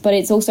sense, but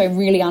it's also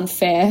really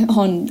unfair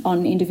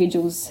on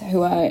individuals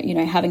who are,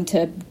 having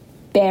to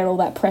bear all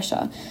that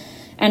pressure.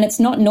 And it's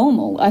not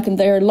normal.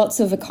 There are lots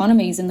of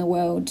economies in the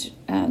world,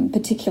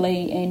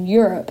 particularly in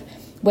Europe,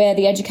 where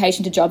the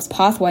education to jobs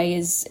pathway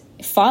is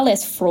far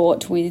less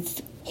fraught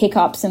with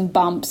hiccups and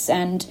bumps,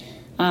 and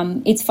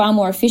it's far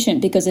more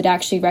efficient because it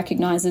actually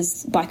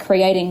recognises by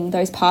creating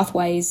those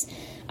pathways,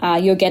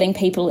 you're getting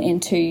people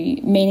into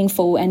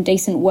meaningful and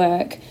decent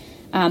work,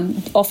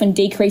 often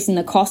decreasing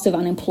the cost of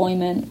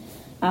unemployment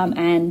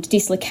and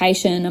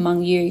dislocation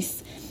among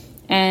youth.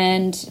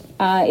 And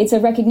it's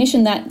a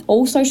recognition that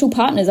all social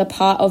partners are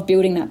part of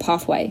building that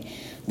pathway.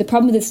 The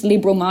problem with this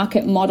liberal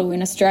market model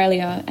in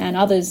Australia and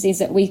others is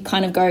that we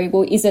kind of go,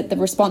 well, is it the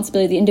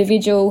responsibility of the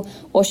individual,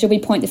 or should we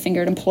point the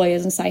finger at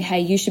employers and say, hey,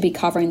 you should be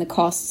covering the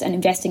costs and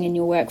investing in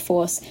your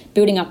workforce,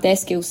 building up their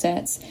skill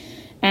sets?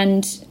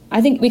 And I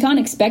think we can't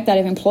expect that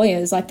of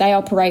employers. They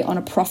operate on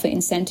a profit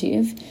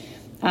incentive.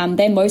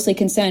 They're mostly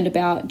concerned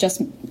about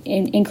just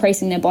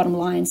increasing their bottom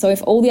line. So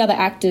if all the other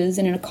actors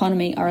in an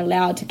economy are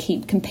allowed to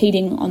keep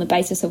competing on the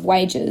basis of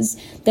wages,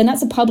 then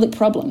that's a public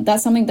problem.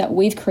 That's something that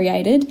we've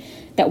created,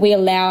 that we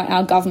allow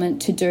our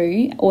government to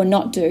do or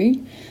not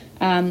do.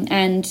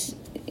 And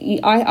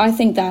I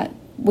think that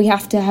we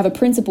have to have a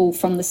principle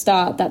from the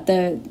start that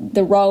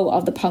the role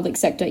of the public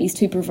sector is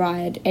to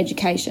provide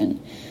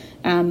education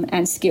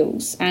and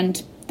skills.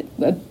 And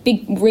a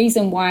big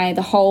reason why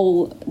the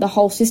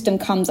whole system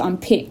comes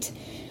unpicked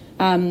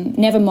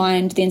never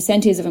mind the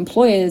incentives of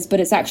employers, but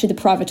it's actually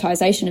the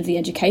privatisation of the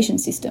education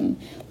system.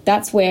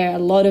 That's where a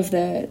lot of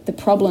the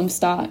problems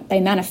they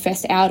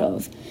manifest out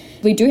of.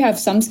 We do have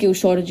some skill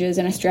shortages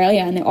in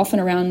Australia, and they're often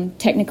around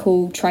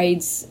technical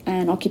trades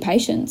and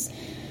occupations.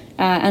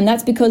 And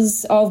that's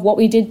because of what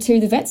we did to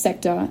the vet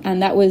sector,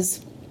 and that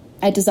was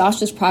a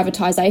disastrous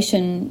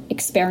privatisation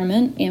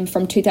experiment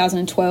from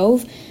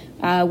 2012,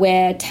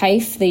 where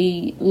TAFE,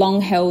 the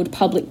long-held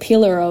public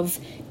pillar of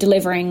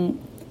delivering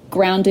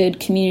grounded,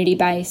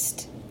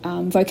 community-based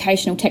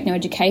vocational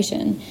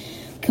techno-education,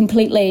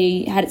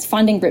 completely had its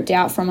funding ripped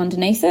out from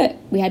underneath it.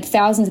 We had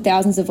thousands and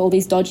thousands of all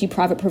these dodgy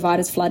private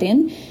providers flood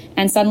in,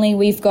 and suddenly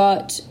we've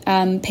got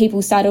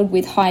people saddled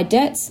with high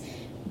debts,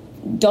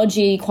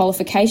 dodgy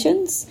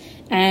qualifications,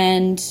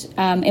 and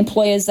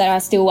employers that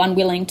are still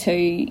unwilling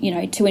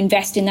to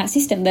invest in that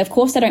system. Of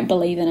course, they don't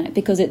believe in it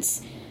because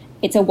it's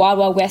a wild,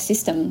 wild west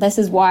system. This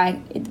is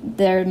why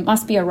there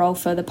must be a role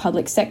for the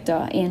public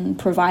sector in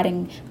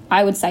providing,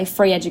 I would say,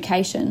 free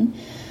education.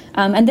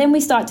 And then we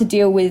start to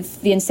deal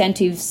with the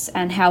incentives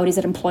and how it is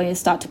that employers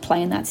start to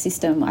play in that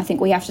system. I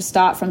think we have to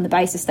start from the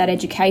basis that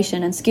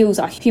education and skills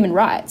are human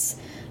rights.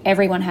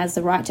 Everyone has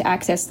the right to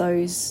access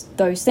those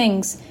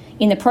things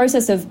in the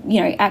process of,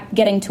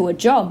 getting to a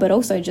job, but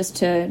also just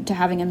to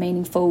having a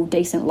meaningful,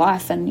 decent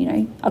life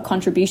and, a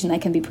contribution they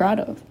can be proud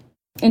of.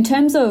 In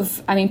terms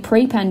of,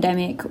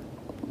 pre-pandemic,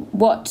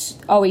 what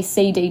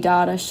OECD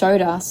data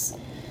showed us,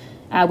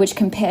 which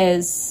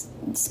compares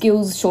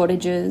skills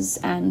shortages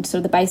and sort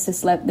of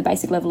the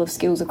basic level of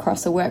skills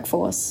across the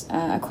workforce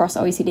across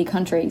OECD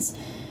countries,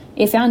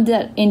 it found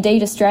that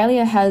indeed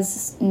Australia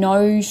has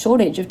no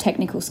shortage of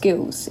technical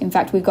skills. In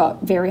fact, we've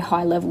got very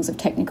high levels of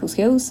technical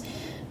skills.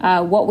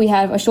 What we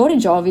have a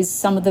shortage of is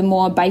some of the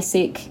more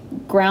basic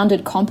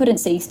grounded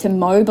competencies to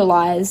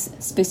mobilise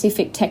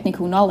specific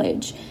technical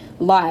knowledge,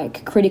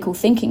 like critical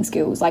thinking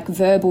skills, like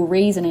verbal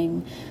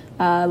reasoning,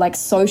 like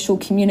social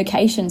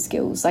communication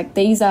skills. Like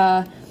these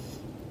are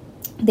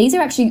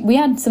actually, we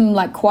had some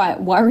quite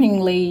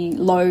worryingly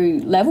low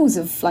levels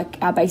of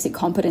our basic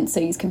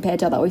competencies compared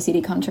to other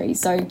OECD countries.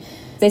 So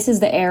this is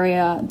the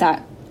area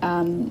that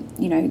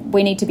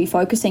we need to be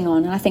focusing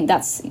on, and I think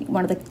that's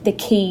one of the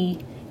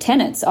key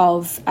tenets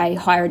of a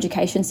higher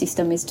education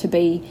system, is to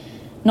be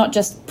not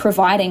just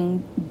providing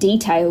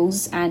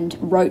details and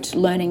rote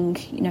learning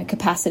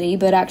capacity,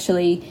 but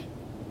actually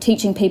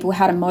teaching people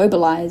how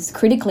to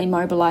critically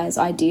mobilise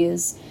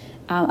ideas,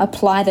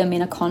 apply them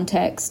in a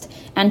context,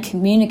 and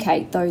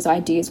communicate those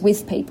ideas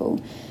with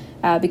people.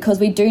 Because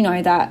we do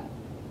know that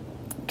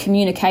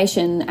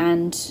communication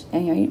and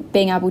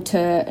being able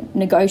to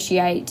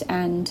negotiate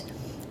and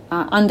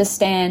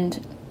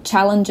understand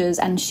challenges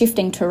and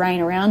shifting terrain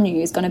around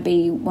you is going to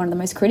be one of the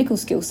most critical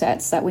skill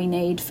sets that we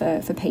need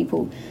for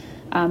people,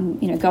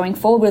 going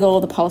forward with all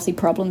the policy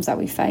problems that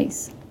we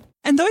face.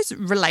 And those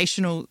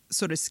relational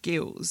sort of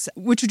skills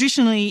were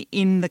traditionally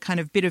in the kind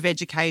of bit of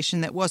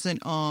education that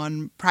wasn't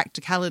on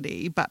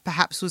practicality, but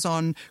perhaps was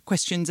on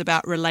questions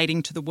about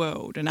relating to the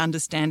world and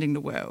understanding the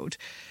world.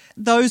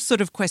 Those sort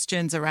of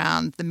questions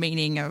around the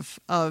meaning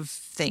of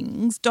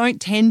things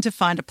don't tend to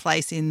find a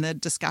place in the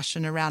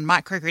discussion around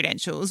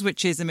micro-credentials,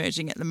 which is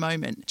emerging at the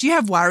moment. Do you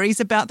have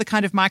worries about the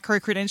kind of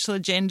micro-credential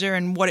agenda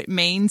and what it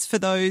means for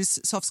those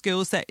soft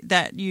skills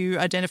that you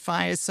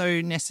identify as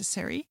so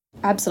necessary?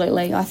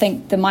 Absolutely. I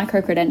think the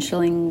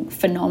micro-credentialing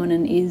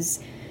phenomenon is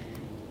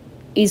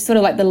sort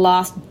of like the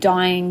last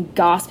dying,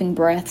 gasping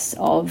breaths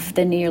of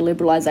the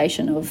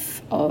neoliberalisation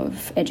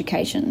of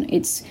education.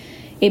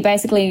 It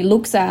basically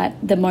looks at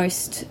the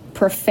most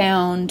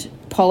profound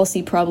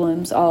policy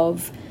problems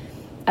of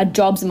a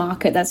jobs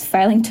market that's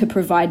failing to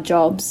provide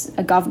jobs,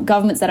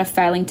 governments that are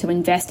failing to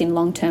invest in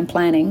long-term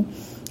planning,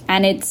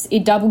 and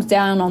it doubles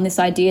down on this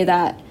idea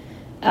that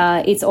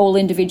it's all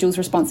individuals'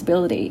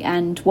 responsibility,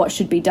 and what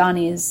should be done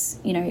is,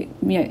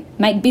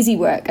 make busy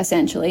work,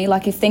 essentially.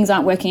 Like if things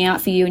aren't working out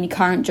for you in your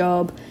current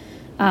job,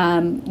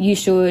 you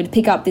should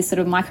pick up this sort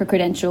of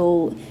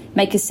micro-credential,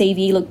 make your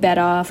CV look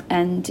better,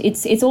 and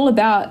it's all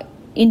about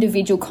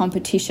individual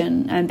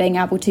competition and being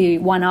able to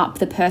one-up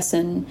the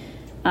person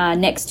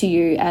next to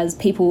you as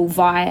people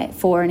vie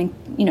for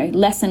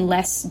less and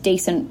less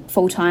decent,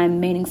 full-time,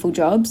 meaningful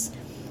jobs.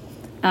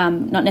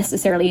 Not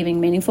necessarily even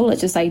meaningful,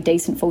 let's just say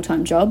decent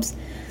full-time jobs.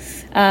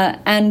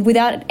 And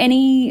without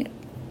any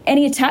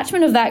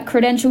attachment of that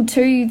credential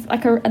to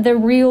the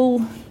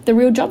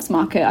real jobs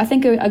market. I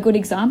think a good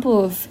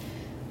example of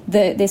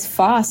this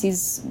farce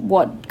is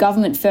what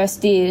government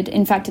first did.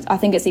 In fact, I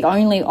think it's the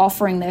only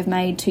offering they've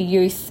made to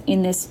youth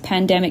in this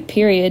pandemic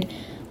period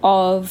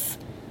of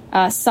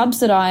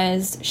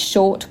subsidised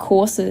short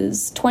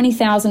courses,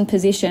 20,000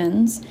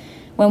 positions,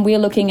 when we're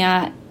looking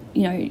at,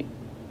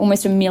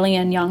 almost 1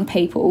 million young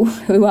people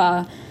who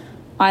are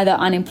either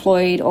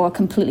unemployed or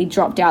completely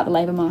dropped out the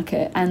labour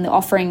market. And the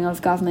offering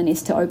of government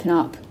is to open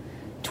up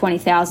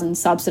 20,000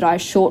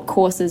 subsidised short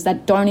courses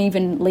that don't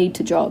even lead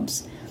to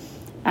jobs.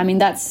 I mean,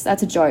 that's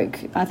a joke.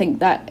 I think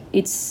that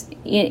it's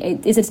a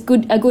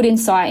good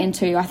insight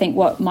into, I think,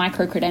 what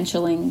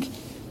micro-credentialing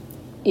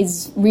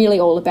is really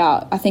all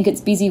about. I think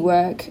it's busy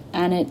work,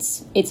 and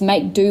it's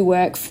make do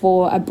work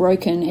for a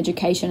broken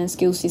education and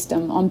skills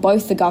system on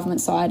both the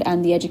government side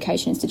and the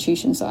education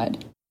institution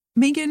side.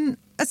 Megan,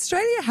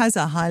 Australia has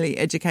a highly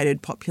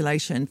educated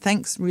population,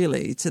 thanks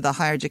really to the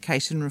higher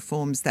education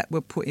reforms that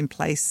were put in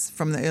place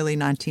from the early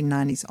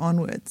 1990s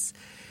onwards.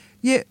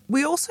 Yet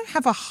we also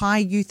have a high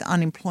youth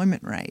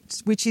unemployment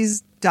rate, which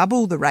is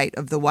double the rate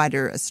of the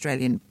wider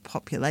Australian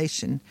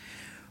population.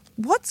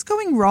 What's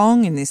going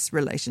wrong in this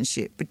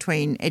relationship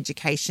between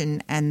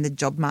education and the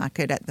job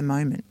market at the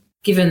moment?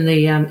 Given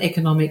the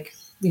economic,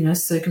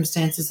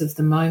 circumstances of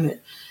the moment,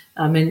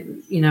 I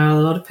mean,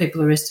 a lot of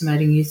people are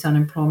estimating youth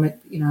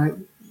unemployment,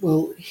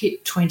 will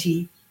hit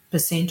 20%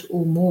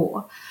 or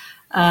more.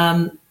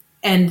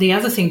 And the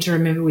other thing to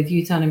remember with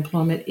youth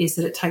unemployment is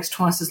that it takes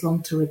twice as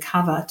long to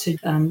recover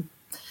to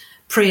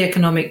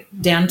pre-economic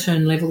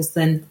downturn levels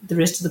than the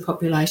rest of the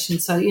population.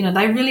 So,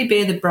 they really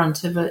bear the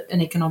brunt of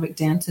an economic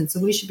downturn. So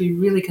we should be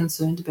really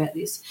concerned about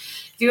this.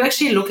 If you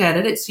actually look at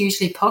it, it's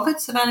usually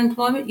pockets of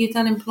unemployment, youth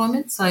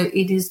unemployment. So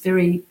it is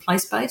very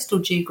place-based or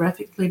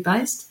geographically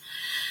based.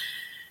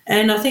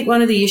 And I think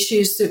one of the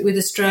issues that with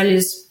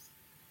Australia's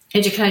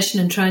education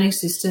and training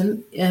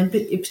system, and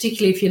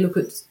particularly if you look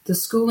at the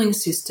schooling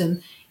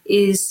system,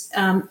 is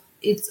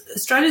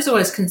Australia's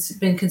always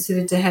been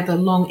considered to have a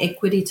long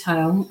equity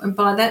tail, and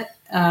by that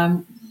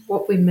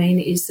what we mean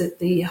is that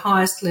the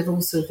highest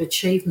levels of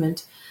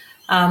achievement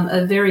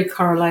are very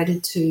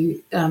correlated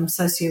to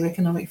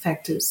socioeconomic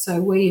factors.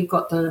 So where you've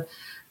got the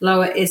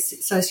lower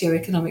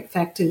socioeconomic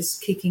factors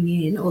kicking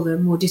in, or the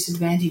more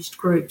disadvantaged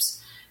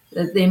groups,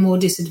 they're more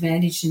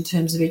disadvantaged in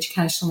terms of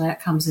educational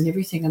outcomes and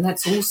everything, and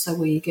that's also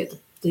where you get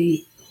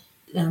the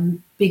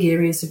big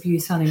areas of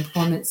youth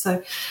unemployment.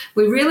 So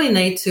we really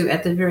need to,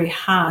 at the very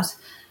heart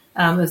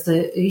of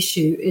the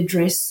issue,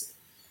 address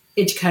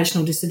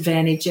educational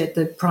disadvantage at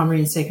the primary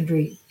and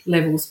secondary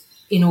levels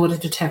in order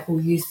to tackle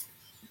youth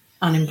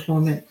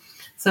unemployment.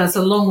 So it's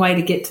a long way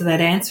to get to that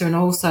answer, and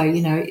also,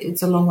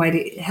 it's a long way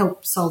to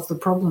help solve the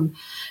problem.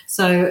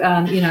 So,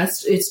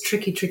 it's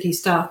tricky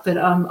stuff, but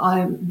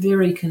I'm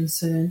very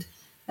concerned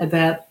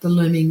about the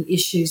looming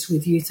issues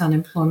with youth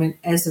unemployment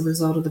as a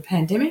result of the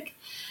pandemic.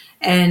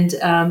 And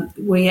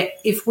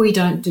if we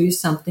don't do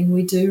something,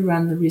 we do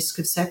run the risk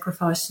of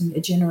sacrificing a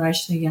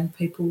generation of young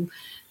people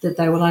that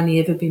they will only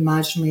ever be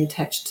marginally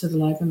attached to the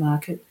labour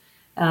market.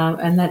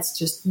 And that's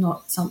just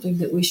not something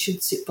that we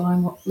should sit by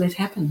and let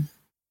happen.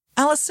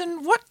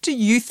 Alison, what do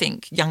you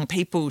think young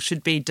people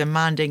should be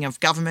demanding of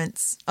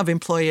governments, of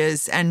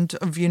employers and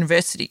of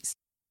universities?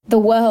 The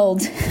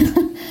world.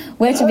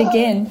 Where to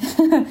begin?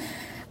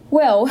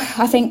 Well,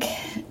 I think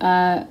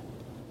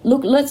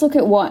let's look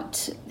at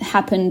what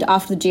happened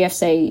after the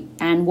GFC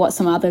and what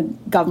some other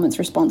governments'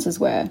 responses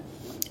were.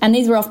 And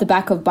these were off the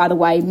back of, by the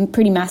way,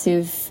 pretty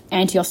massive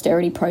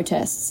anti-austerity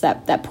protests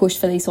that pushed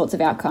for these sorts of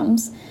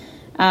outcomes.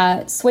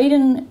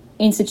 Sweden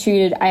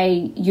instituted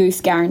a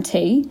youth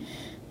guarantee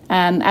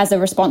as a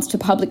response to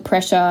public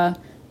pressure,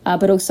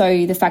 but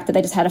also the fact that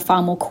they just had a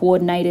far more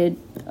coordinated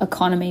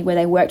economy where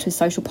they worked with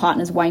social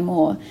partners way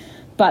more.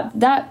 But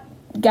that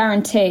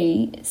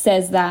guarantee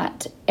says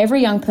that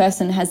every young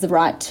person has the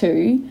right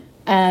to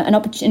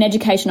an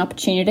education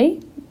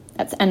opportunity,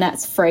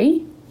 that's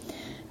free,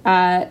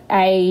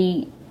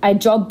 a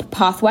job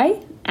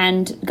pathway,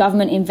 and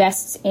government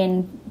invests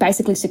in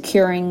basically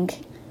securing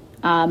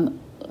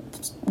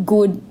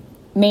good,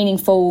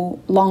 meaningful,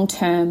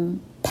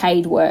 long-term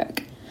paid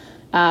work.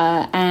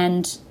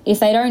 And if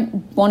they don't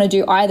want to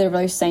do either of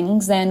those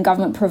things, then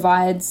government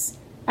provides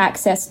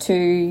access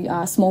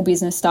to small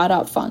business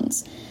startup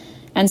funds.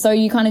 And so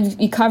you're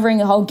covering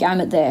the whole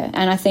gamut there.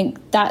 And I think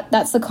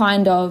that's the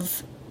kind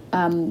of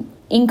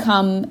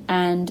income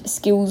and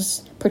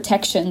skills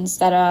protections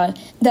that are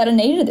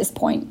needed at this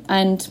point.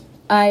 And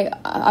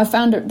I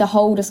found the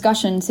whole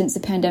discussion since the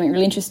pandemic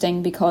really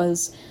interesting,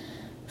 because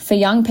for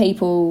young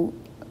people,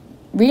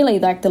 really,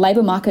 the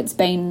labour market's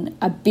been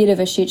a bit of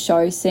a shit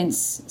show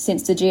since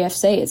the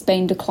GFC. It's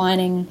been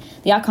declining.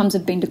 The outcomes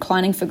have been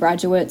declining for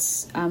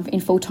graduates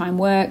in full-time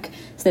work.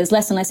 So there's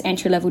less and less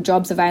entry-level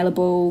jobs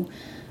available.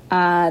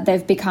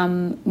 They've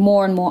become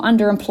more and more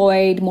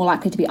underemployed, more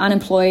likely to be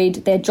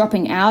unemployed. They're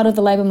dropping out of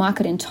the labour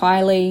market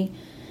entirely.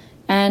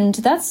 And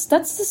that's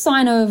the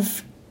sign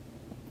of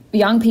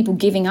young people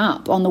giving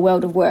up on the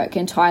world of work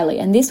entirely.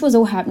 And this was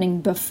all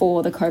happening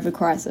before the COVID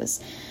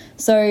crisis.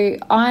 So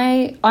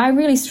I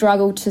really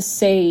struggle to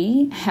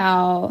see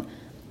how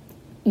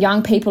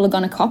young people are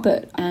going to cop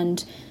it.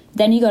 And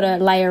then you got to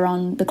layer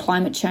on the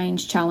climate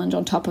change challenge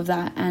on top of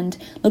that, and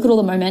look at all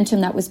the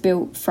momentum that was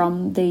built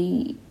from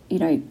the,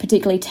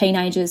 particularly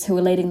teenagers who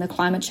are leading the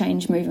climate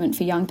change movement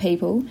for young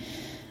people.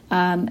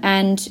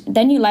 And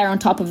then you layer on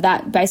top of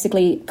that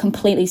basically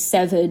completely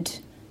severed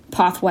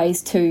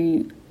pathways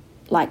to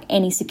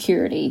any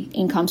security,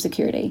 income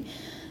security.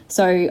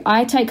 So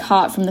I take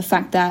heart from the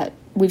fact that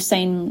we've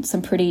seen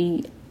some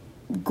pretty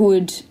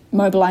good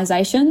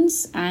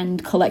mobilisations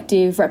and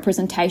collective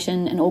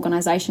representation and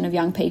organisation of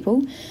young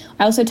people.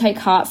 I also take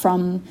heart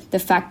from the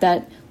fact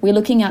that We're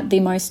looking at the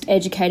most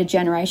educated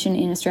generation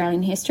in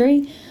Australian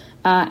history.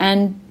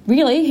 And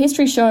really,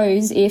 history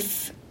shows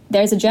if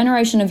there's a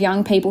generation of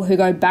young people who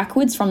go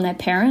backwards from their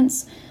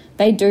parents,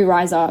 they do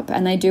rise up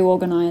and they do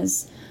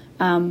organise.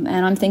 And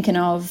I'm thinking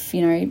of,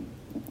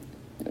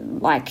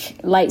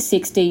 like late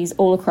 60s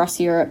all across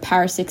Europe,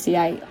 Paris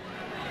 68.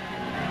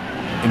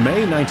 In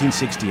May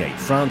 1968,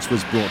 France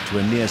was brought to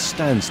a near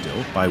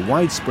standstill by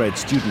widespread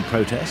student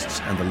protests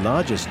and the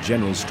largest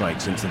general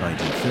strike since the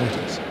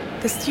 1930s.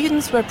 The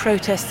students were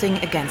protesting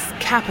against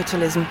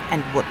capitalism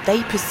and what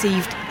they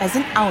perceived as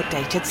an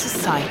outdated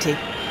society.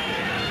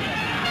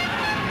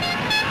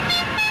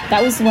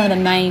 That was one of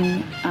the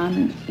main,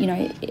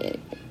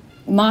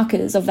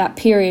 markers of that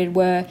period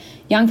were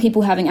young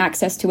people having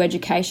access to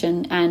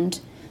education and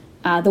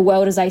the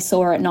world as they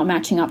saw it not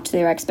matching up to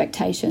their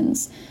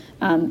expectations.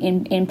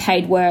 In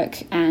paid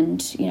work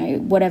and,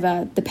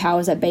 whatever the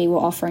powers that be were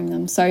offering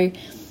them. So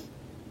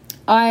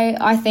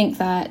I think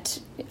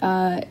that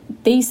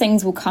these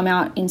things will come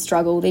out in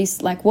struggle.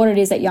 These, like what it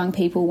is that young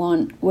people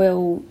want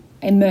will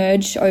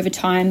emerge over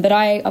time. But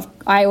I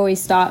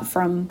always start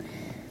from,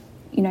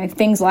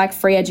 things like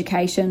free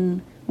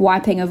education,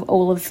 wiping of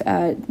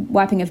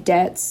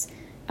debts,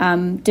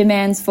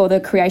 demands for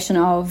the creation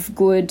of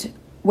good,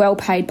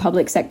 well-paid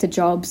public sector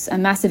jobs, a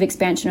massive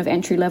expansion of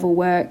entry-level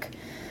work.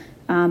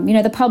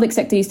 The public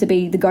sector used to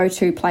be the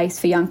go-to place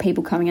for young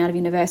people coming out of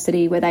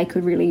university where they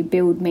could really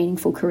build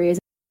meaningful careers.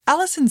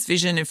 Alison's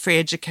vision of free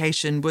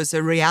education was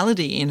a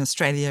reality in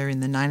Australia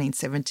in the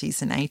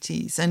 1970s and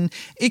 80s, and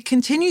it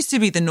continues to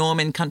be the norm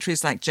in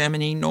countries like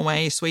Germany,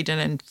 Norway, Sweden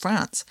and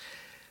France.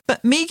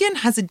 But Megan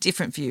has a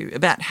different view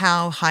about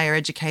how higher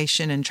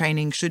education and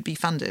training should be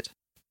funded.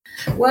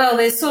 Well,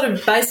 there's sort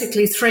of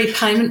basically three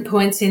payment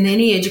points in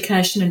any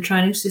education and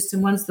training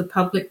system. One's the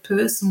public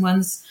purse and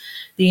one's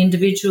the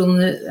individual and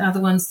the other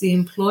one's the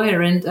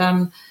employer. And,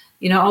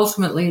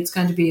 ultimately it's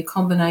going to be a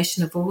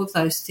combination of all of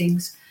those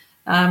things.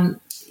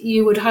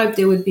 You would hope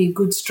there would be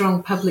good,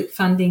 strong public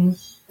funding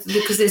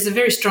because there's a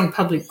very strong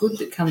public good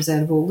that comes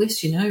out of all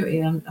this,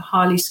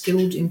 highly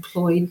skilled,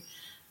 employed,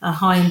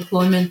 high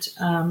employment,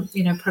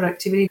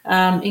 productivity.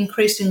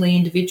 Increasingly,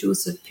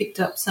 individuals have picked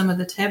up some of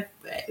the tab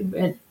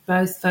at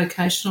both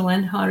vocational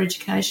and higher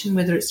education,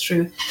 whether it's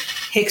through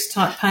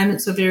HECS-type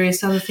payments or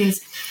various other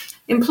things.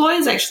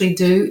 Employers actually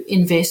do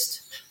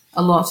invest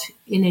a lot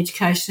in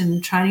education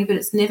and training, but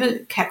it's never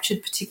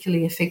captured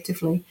particularly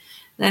effectively.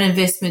 That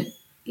investment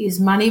is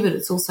money, but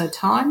it's also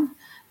time.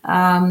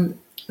 I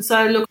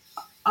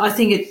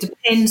think it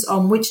depends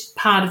on which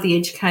part of the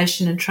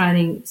education and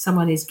training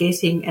someone is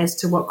getting as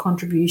to what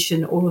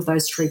contribution all of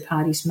those three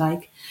parties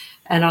make.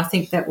 And I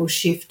think that will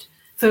shift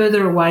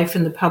further away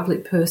from the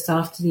public purse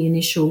after the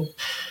initial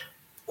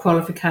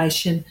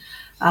qualification.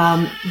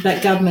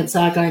 But governments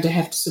are going to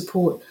have to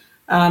support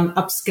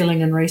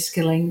upskilling and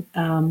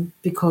reskilling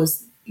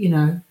because,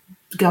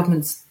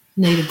 governments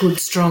need a good,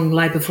 strong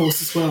labour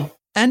force as well.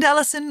 And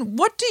Alison,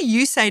 what do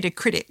you say to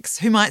critics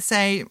who might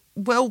say,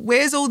 well,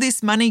 where's all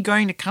this money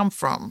going to come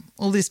from,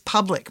 all this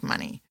public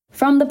money?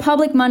 From the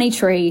public money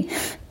tree.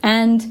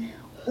 And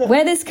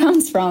where this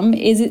comes from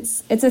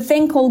is it's a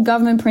thing called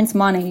government prints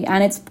money,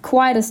 and it's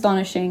quite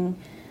astonishing.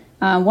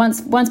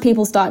 Once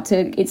people starts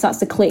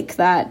to click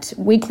that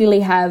we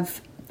clearly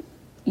have,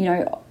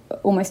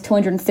 almost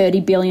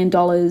 $230 billion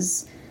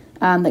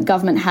that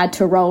government had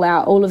to roll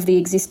out all of the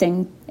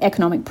existing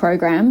economic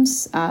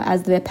programs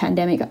as the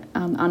pandemic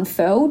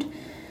unfurled.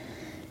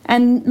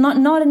 And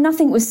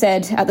nothing was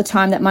said at the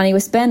time that money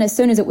was spent. As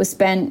soon as it was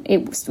spent,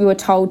 we were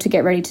told to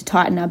get ready to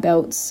tighten our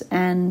belts.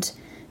 And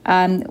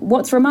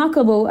what's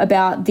remarkable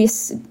about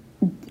this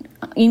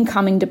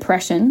incoming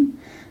depression,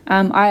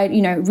 I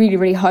really,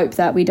 really hope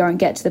that we don't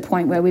get to the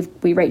point where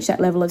we reach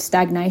that level of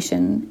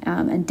stagnation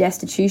and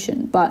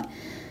destitution. But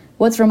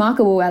what's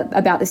remarkable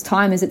about this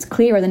time is it's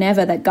clearer than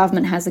ever that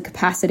government has the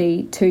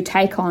capacity to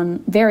take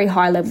on very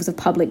high levels of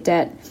public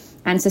debt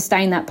and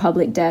sustain that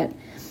public debt.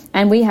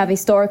 And we have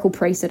historical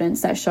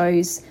precedents that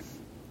shows,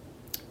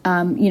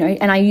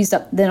 and I used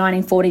up the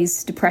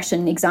 1940s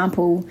depression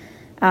example.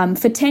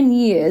 For 10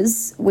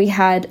 years, we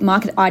had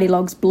market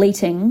ideologues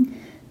bleating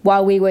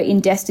while we were in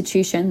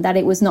destitution that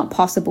it was not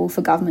possible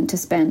for government to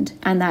spend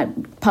and that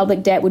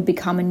public debt would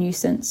become a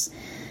nuisance.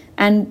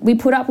 And we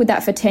put up with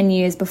that for 10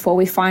 years before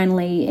we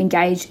finally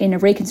engaged in a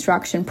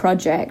reconstruction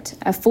project,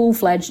 a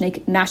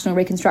full-fledged national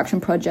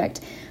reconstruction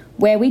project,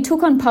 where we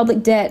took on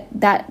public debt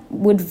that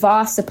would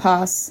vast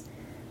surpass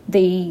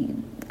the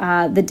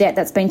debt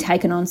that's been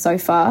taken on so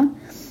far.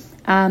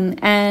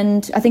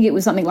 And I think it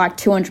was something like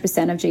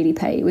 200% of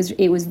GDP.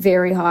 It was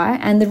very high.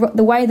 And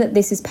the way that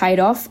this is paid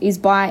off is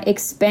by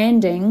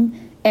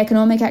expanding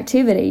economic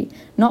activity,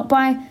 not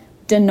by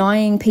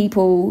denying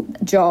people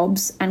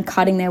jobs and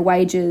cutting their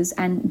wages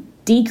and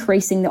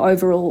decreasing the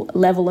overall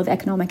level of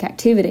economic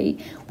activity.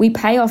 We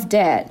pay off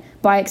debt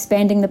by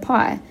expanding the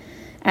pie.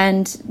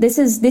 And this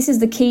is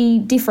the key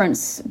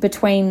difference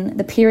between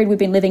the period we've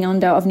been living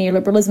under of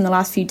neoliberalism the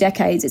last few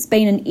decades. It's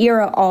been an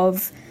era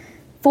of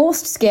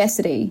forced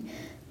scarcity,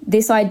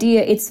 this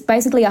idea, it's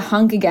basically a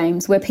Hunger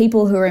Games where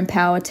people who are in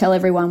power tell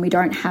everyone we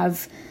don't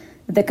have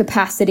the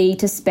capacity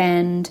to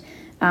spend.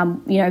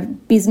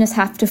 Business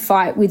have to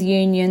fight with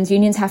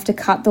unions have to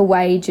cut the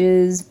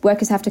wages,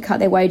 workers have to cut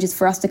their wages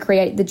for us to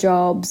create the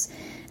jobs.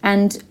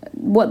 And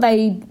what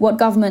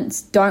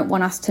governments don't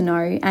want us to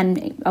know,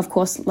 and of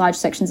course large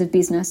sections of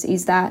business,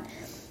 is that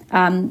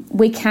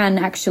we can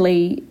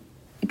actually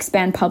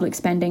expand public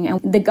spending, and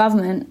the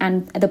government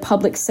and the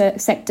public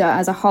sector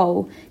as a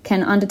whole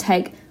can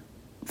undertake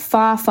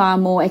far, far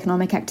more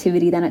economic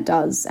activity than it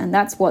does. And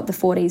that's what the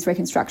 40s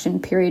reconstruction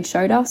period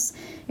showed us.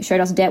 It showed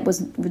us debt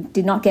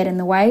did not get in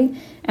the way.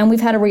 And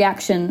we've had a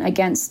reaction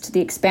against the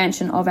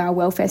expansion of our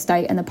welfare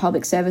state and the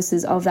public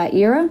services of that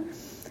era.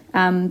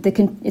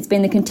 It's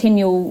been the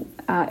continual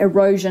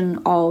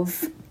erosion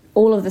of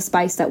all of the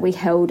space that we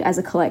held as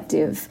a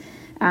collective,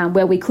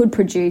 where we could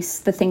produce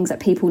the things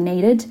that people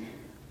needed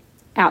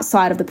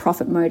outside of the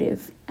profit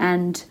motive.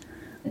 And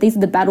these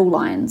are the battle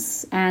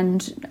lines,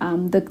 and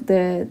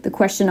the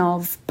question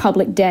of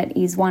public debt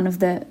is one of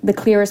the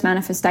clearest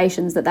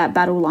manifestations that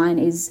battle line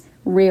is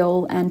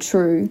real and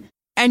true.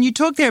 And you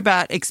talk there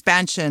about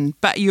expansion,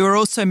 but you're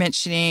also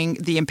mentioning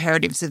the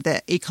imperatives of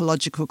the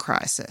ecological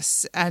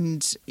crisis.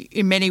 And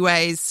in many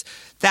ways,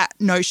 that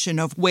notion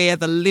of where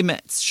the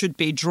limits should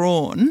be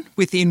drawn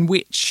within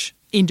which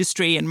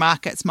industry and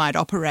markets might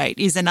operate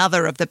is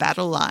another of the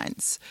battle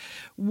lines.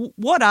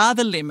 What are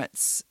the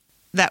limits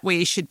that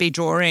we should be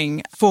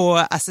drawing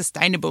for a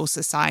sustainable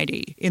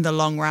society in the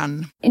long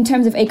run? In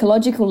terms of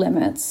ecological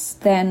limits,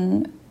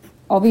 then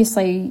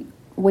obviously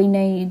we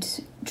need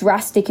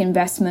drastic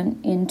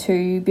investment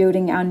into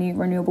building our new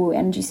renewable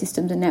energy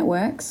systems and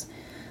networks.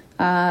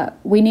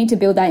 We need to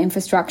build that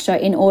infrastructure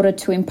in order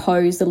to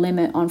impose the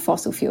limit on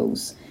fossil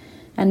fuels.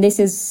 And this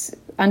is,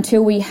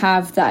 until we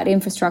have that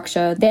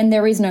infrastructure, then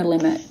there is no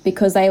limit,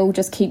 because they will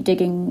just keep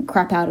digging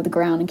crap out of the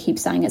ground and keep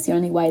saying it's the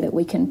only way that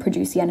we can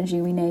produce the energy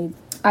we need.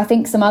 I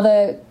think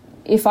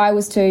if I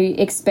was to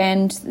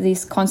expand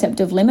this concept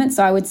of limits,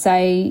 I would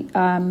say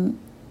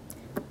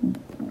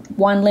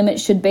one limit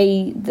should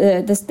be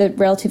the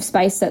relative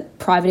space that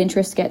private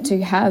interests get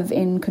to have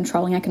in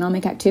controlling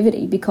economic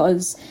activity,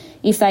 because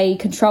if they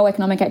control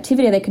economic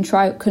activity, they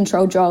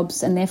control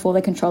jobs, and therefore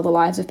they control the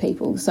lives of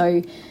people.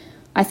 So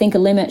I think a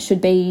limit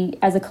should be,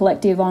 as a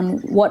collective,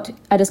 on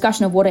a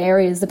discussion of what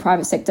areas the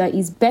private sector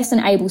is best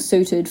and able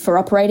suited for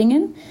operating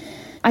in.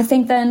 I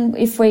think then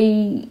if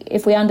we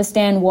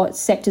understand what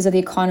sectors of the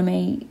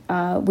economy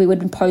we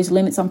would impose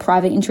limits on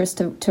private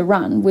interests to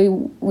run,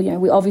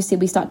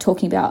 we start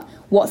talking about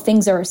what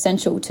things are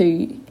essential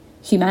to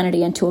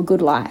humanity and to a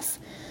good life.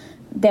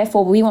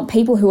 Therefore, we want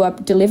people who are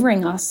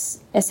delivering us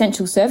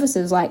essential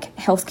services like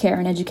healthcare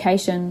and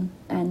education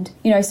and,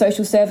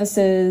 social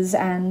services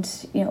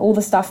and, all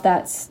the stuff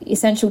that's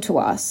essential to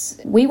us.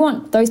 We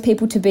want those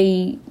people to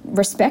be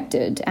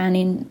respected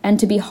and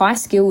to be high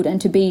skilled and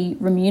to be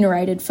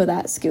remunerated for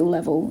that skill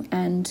level.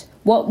 And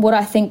what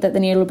I think that the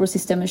neoliberal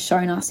system has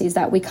shown us is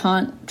that we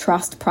can't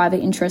trust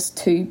private interests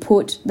to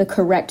put the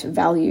correct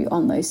value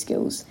on those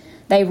skills.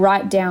 They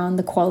write down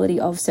the quality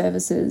of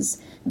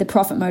services. The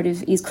profit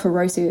motive is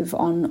corrosive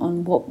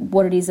on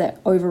what it is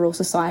that overall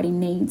society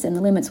needs and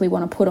the limits we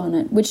want to put on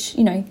it, which,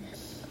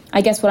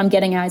 I guess what I'm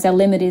getting at is our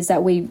limit is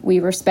that we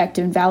respect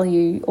and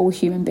value all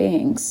human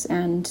beings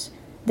and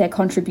their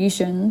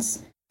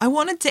contributions. I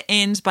wanted to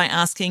end by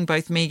asking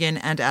both Megan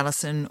and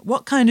Alison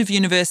what kind of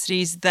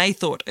universities they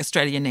thought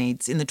Australia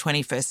needs in the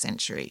 21st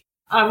century.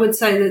 I would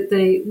say that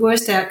the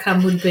worst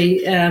outcome would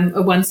be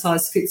a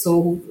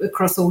one-size-fits-all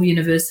across all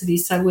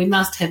universities. So we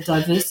must have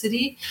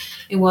diversity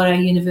in what our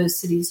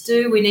universities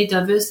do. We need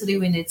diversity,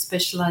 we need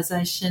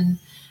specialisation,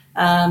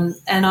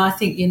 and I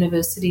think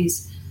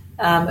universities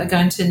are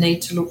going to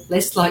need to look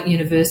less like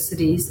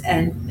universities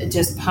and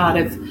just part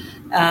of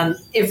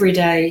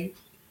everyday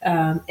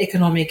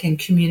economic and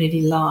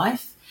community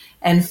life,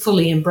 and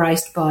fully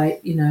embraced by,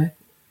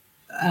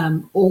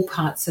 all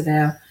parts of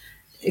our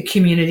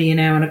community and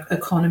our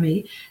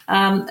economy.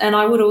 And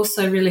I would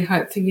also really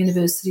hope for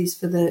universities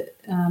for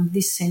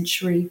this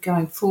century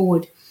going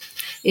forward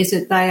is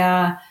that they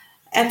are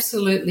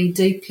absolutely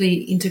deeply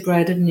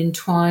integrated and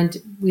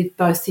entwined with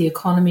both the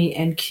economy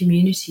and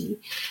community,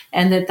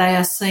 and that they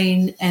are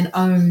seen and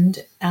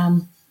owned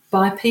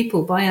by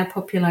people, by our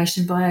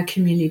population, by our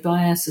community,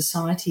 by our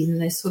society, and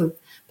they're sort of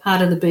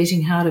part of the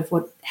beating heart of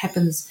what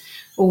happens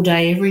all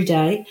day, every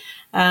day.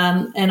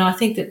 And I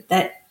think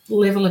that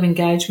level of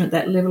engagement,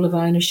 that level of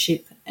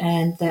ownership,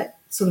 and that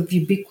sort of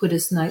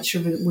ubiquitous nature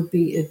of it would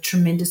be a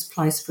tremendous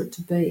place for it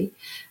to be.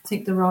 I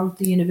think the role of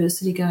the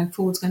university going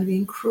forward is going to be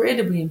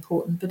incredibly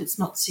important, but it's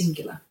not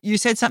singular. You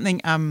said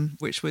something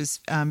which was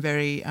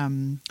very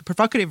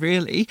provocative,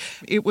 really.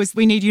 It was,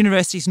 we need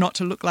universities not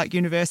to look like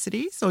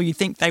universities, or you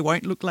think they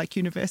won't look like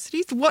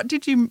universities. What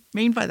did you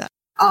mean by that?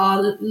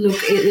 Oh, look,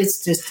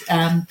 it's just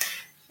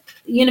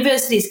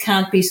universities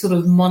can't be sort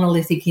of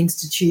monolithic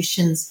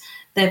institutions.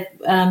 They've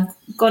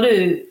got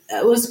to.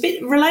 It was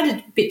related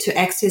a bit to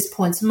access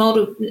points.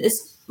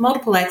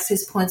 multiple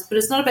access points, but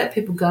it's not about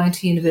people going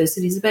to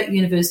universities. It's about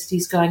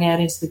universities going out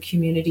into the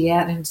community,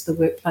 out into the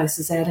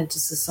workplaces, out into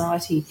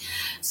society.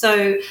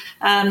 So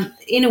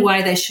in a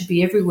way, they should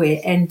be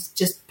everywhere and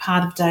just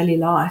part of daily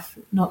life,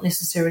 not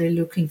necessarily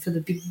looking for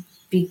the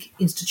big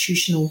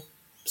institutional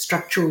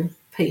structural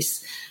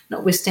piece.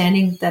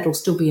 Notwithstanding, that'll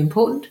still be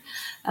important.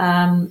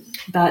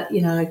 But,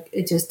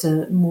 just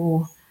a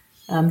more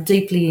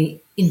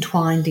deeply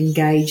entwined,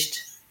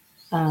 engaged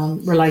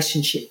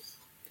relationship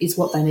is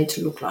what they need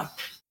to look like.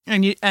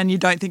 And you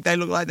don't think they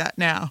look like that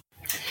now?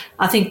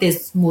 I think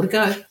there's more to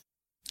go.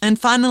 And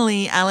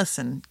finally,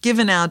 Alison,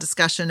 given our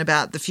discussion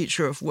about the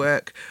future of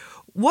work,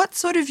 what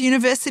sort of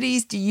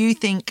universities do you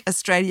think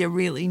Australia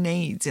really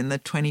needs in the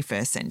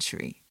 21st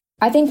century?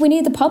 I think we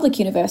need the public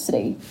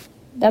university.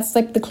 That's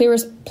like the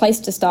clearest place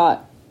to start.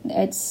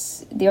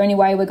 It's the only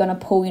way we're going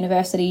to pull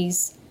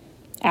universities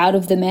out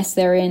of the mess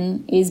they're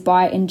in is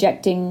by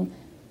injecting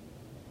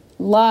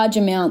large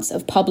amounts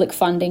of public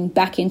funding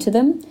back into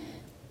them.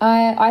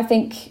 I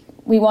think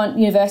we want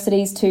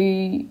universities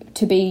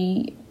to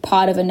be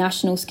part of a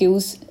national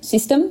skills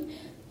system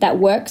that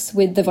works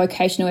with the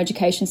vocational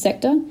education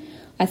sector.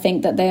 I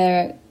think that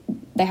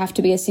they have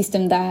to be a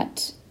system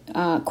that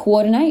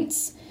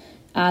coordinates,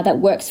 that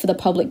works for the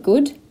public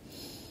good.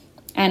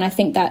 And I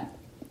think that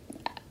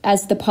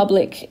as the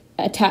public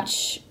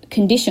attach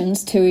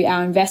conditions to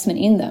our investment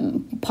in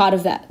them, part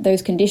of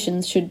those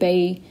conditions should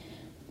be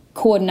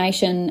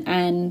coordination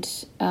and,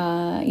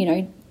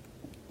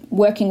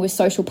 working with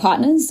social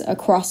partners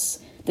across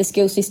the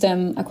skills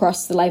system,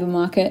 across the labour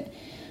market.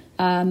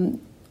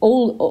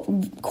 All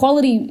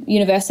quality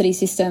university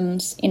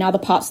systems in other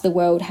parts of the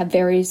world have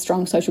very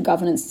strong social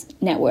governance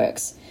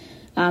networks,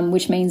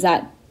 which means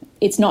that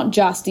it's not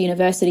just the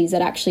universities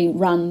that actually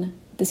run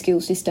the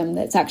skills system.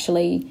 That's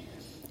actually,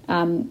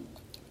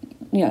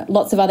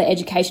 lots of other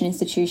education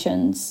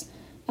institutions,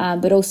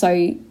 but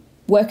also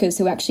workers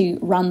who actually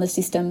run the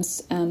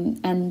systems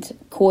and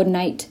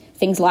coordinate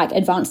things like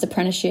advanced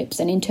apprenticeships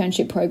and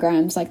internship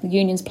programs. Like the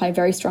unions play a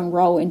very strong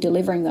role in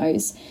delivering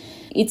those.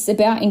 It's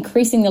about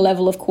increasing the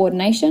level of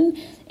coordination,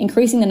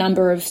 increasing the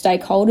number of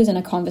stakeholders in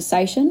a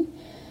conversation,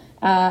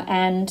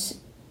 and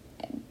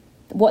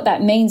what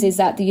that means is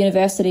that the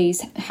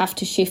universities have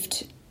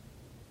to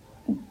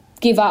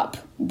give up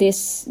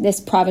this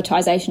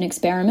privatisation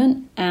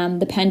experiment.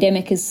 The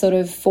pandemic has sort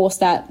of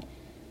forced that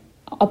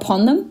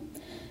upon them.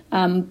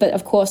 But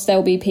of course, there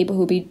will be people who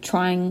will be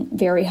trying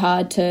very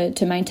hard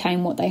to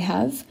maintain what they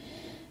have.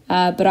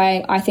 But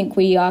I think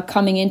we are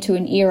coming into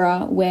an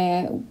era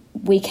where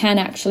we can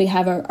actually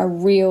have a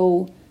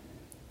real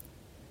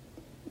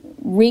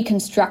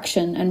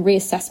reconstruction and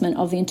reassessment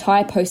of the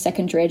entire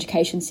post-secondary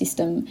education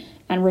system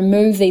and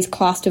remove these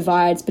class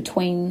divides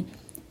between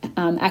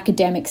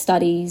academic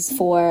studies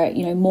for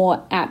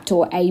more apt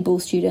or able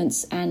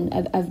students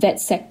and a vet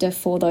sector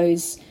for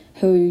those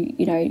who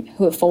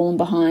have fallen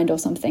behind or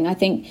something. I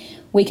think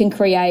we can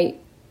create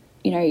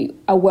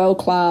a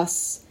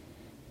world-class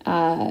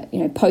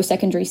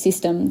post-secondary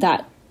system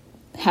that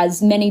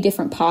has many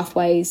different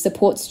pathways,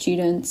 supports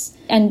students,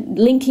 and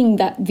linking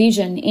that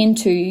vision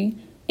into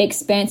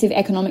expansive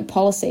economic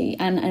policy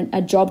and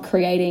a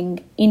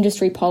job-creating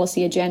industry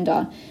policy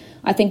agenda.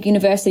 I think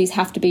universities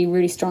have to be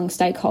really strong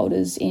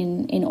stakeholders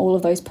in all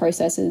of those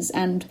processes.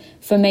 And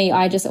for me,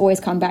 I just always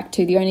come back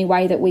to the only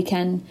way that we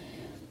can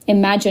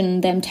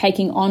imagine them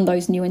taking on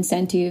those new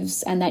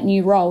incentives and that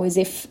new role is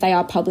if they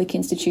are public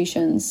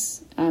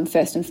institutions,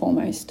 first and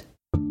foremost.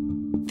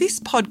 This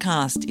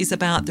podcast is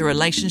about the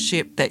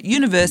relationship that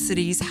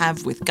universities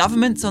have with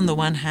governments on the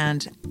one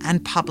hand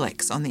and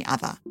publics on the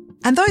other.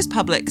 And those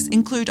publics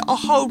include a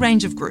whole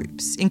range of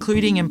groups,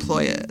 including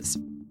employers.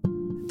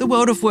 The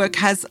world of work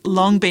has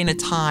long been a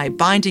tie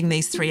binding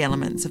these three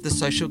elements of the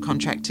social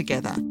contract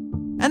together.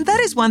 And that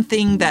is one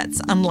thing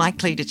that's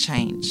unlikely to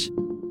change.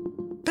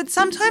 But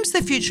sometimes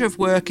the future of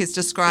work is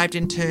described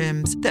in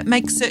terms that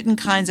make certain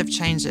kinds of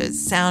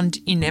changes sound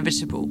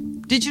inevitable.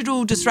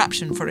 Digital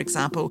disruption, for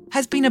example,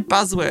 has been a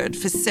buzzword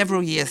for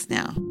several years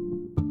now.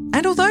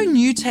 And although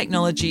new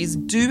technologies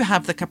do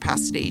have the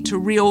capacity to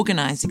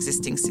reorganise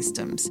existing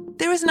systems,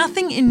 there is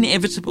nothing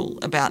inevitable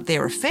about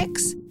their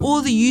effects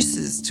or the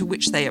uses to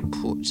which they are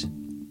put.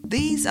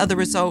 These are the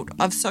result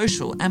of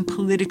social and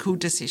political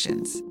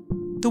decisions.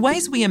 The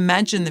ways we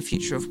imagine the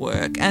future of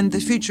work and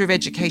the future of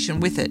education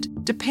with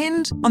it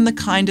depend on the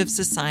kind of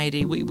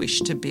society we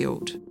wish to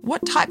build.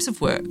 What types of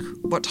work,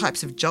 what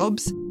types of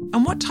jobs,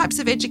 and what types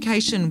of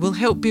education will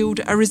help build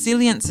a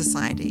resilient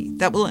society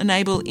that will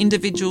enable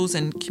individuals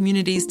and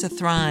communities to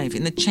thrive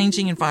in the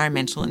changing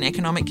environmental and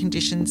economic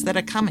conditions that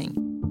are coming.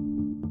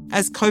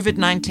 As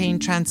COVID-19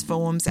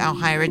 transforms our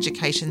higher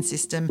education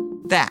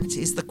system, that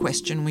is the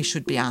question we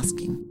should be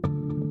asking.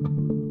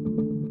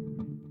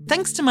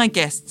 Thanks to my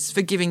guests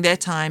for giving their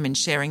time and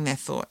sharing their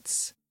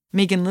thoughts.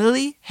 Megan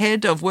Lilly,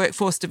 Head of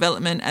Workforce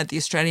Development at the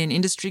Australian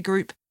Industry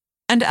Group,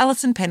 and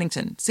Alison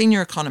Pennington,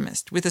 Senior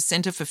Economist with the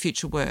Centre for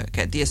Future Work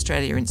at the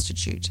Australia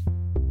Institute.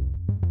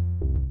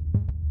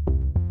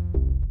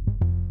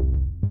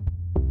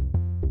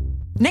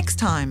 Next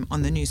time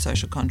on The New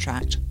Social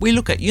Contract, we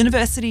look at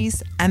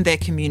universities and their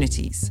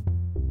communities.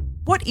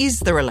 What is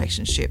the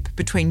relationship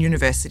between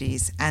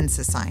universities and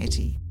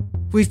society?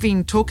 We've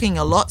been talking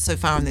a lot so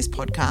far on this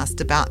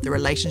podcast about the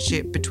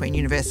relationship between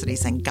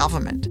universities and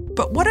government.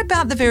 But what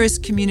about the various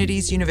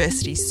communities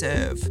universities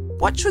serve?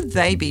 What should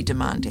they be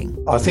demanding?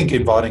 I think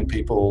inviting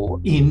people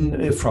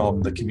in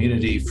from the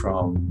community,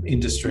 from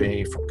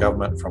industry, from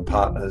government, from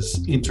partners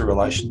into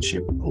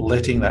relationship,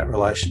 letting that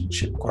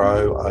relationship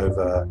grow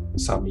over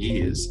some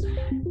years,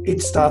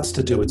 it starts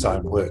to do its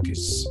own work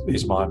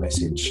is my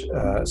message.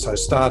 So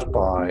start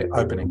by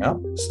opening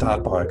up,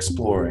 start by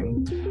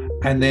exploring,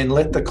 and then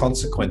let the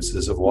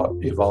consequences of what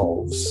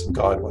evolves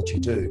guide what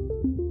you do.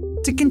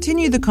 To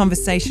continue the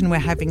conversation we're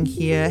having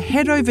here,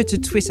 head over to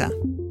Twitter.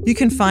 You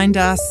can find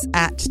us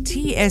at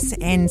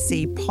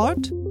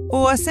TSNCpod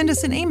or send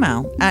us an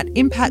email at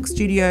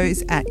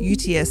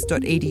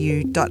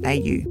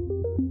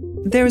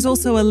impactstudios@uts.edu.au. There is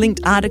also a linked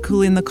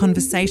article in the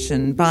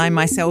conversation by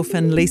myself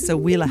and Lisa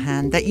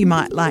Wheelahan that you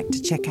might like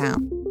to check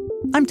out.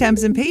 I'm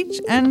Tamsin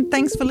Peach, and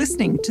thanks for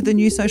listening to The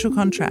New Social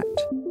Contract.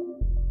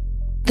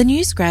 The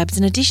news grabs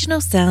and additional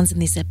sounds in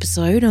this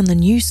episode on the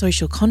New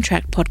Social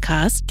Contract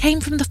podcast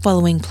came from the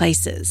following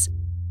places.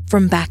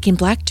 From Back in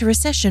Black to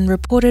Recession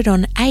reported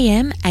on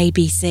AM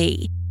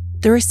ABC.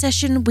 The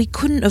Recession We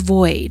Couldn't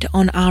Avoid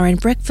on RN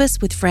Breakfast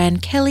with Fran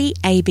Kelly,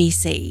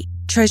 ABC.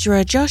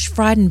 Treasurer Josh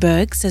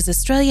Frydenberg says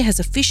Australia has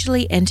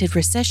officially entered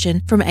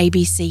recession from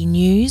ABC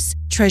News.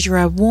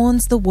 Treasurer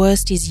warns the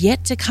worst is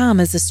yet to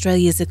come as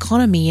Australia's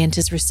economy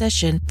enters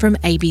recession from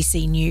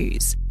ABC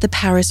News. The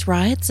Paris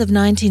riots of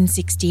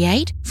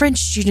 1968. French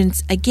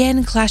students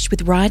again clash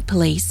with riot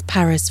police,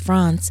 Paris,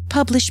 France,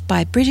 published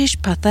by British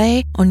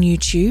Pathé on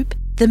YouTube.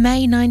 The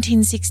May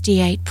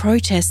 1968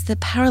 protests that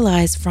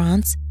paralysed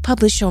France,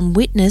 published on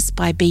Witness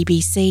by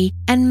BBC,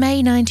 and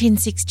May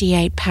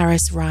 1968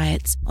 Paris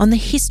riots on the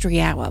History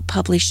Hour,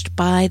 published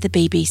by the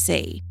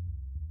BBC.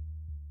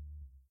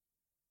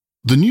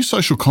 The New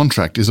Social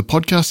Contract is a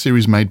podcast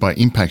series made by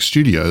Impact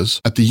Studios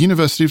at the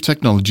University of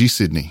Technology,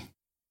 Sydney.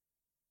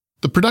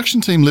 The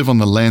production team live on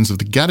the lands of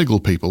the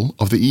Gadigal people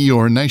of the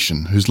Eora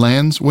Nation, whose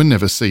lands were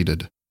never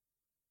ceded.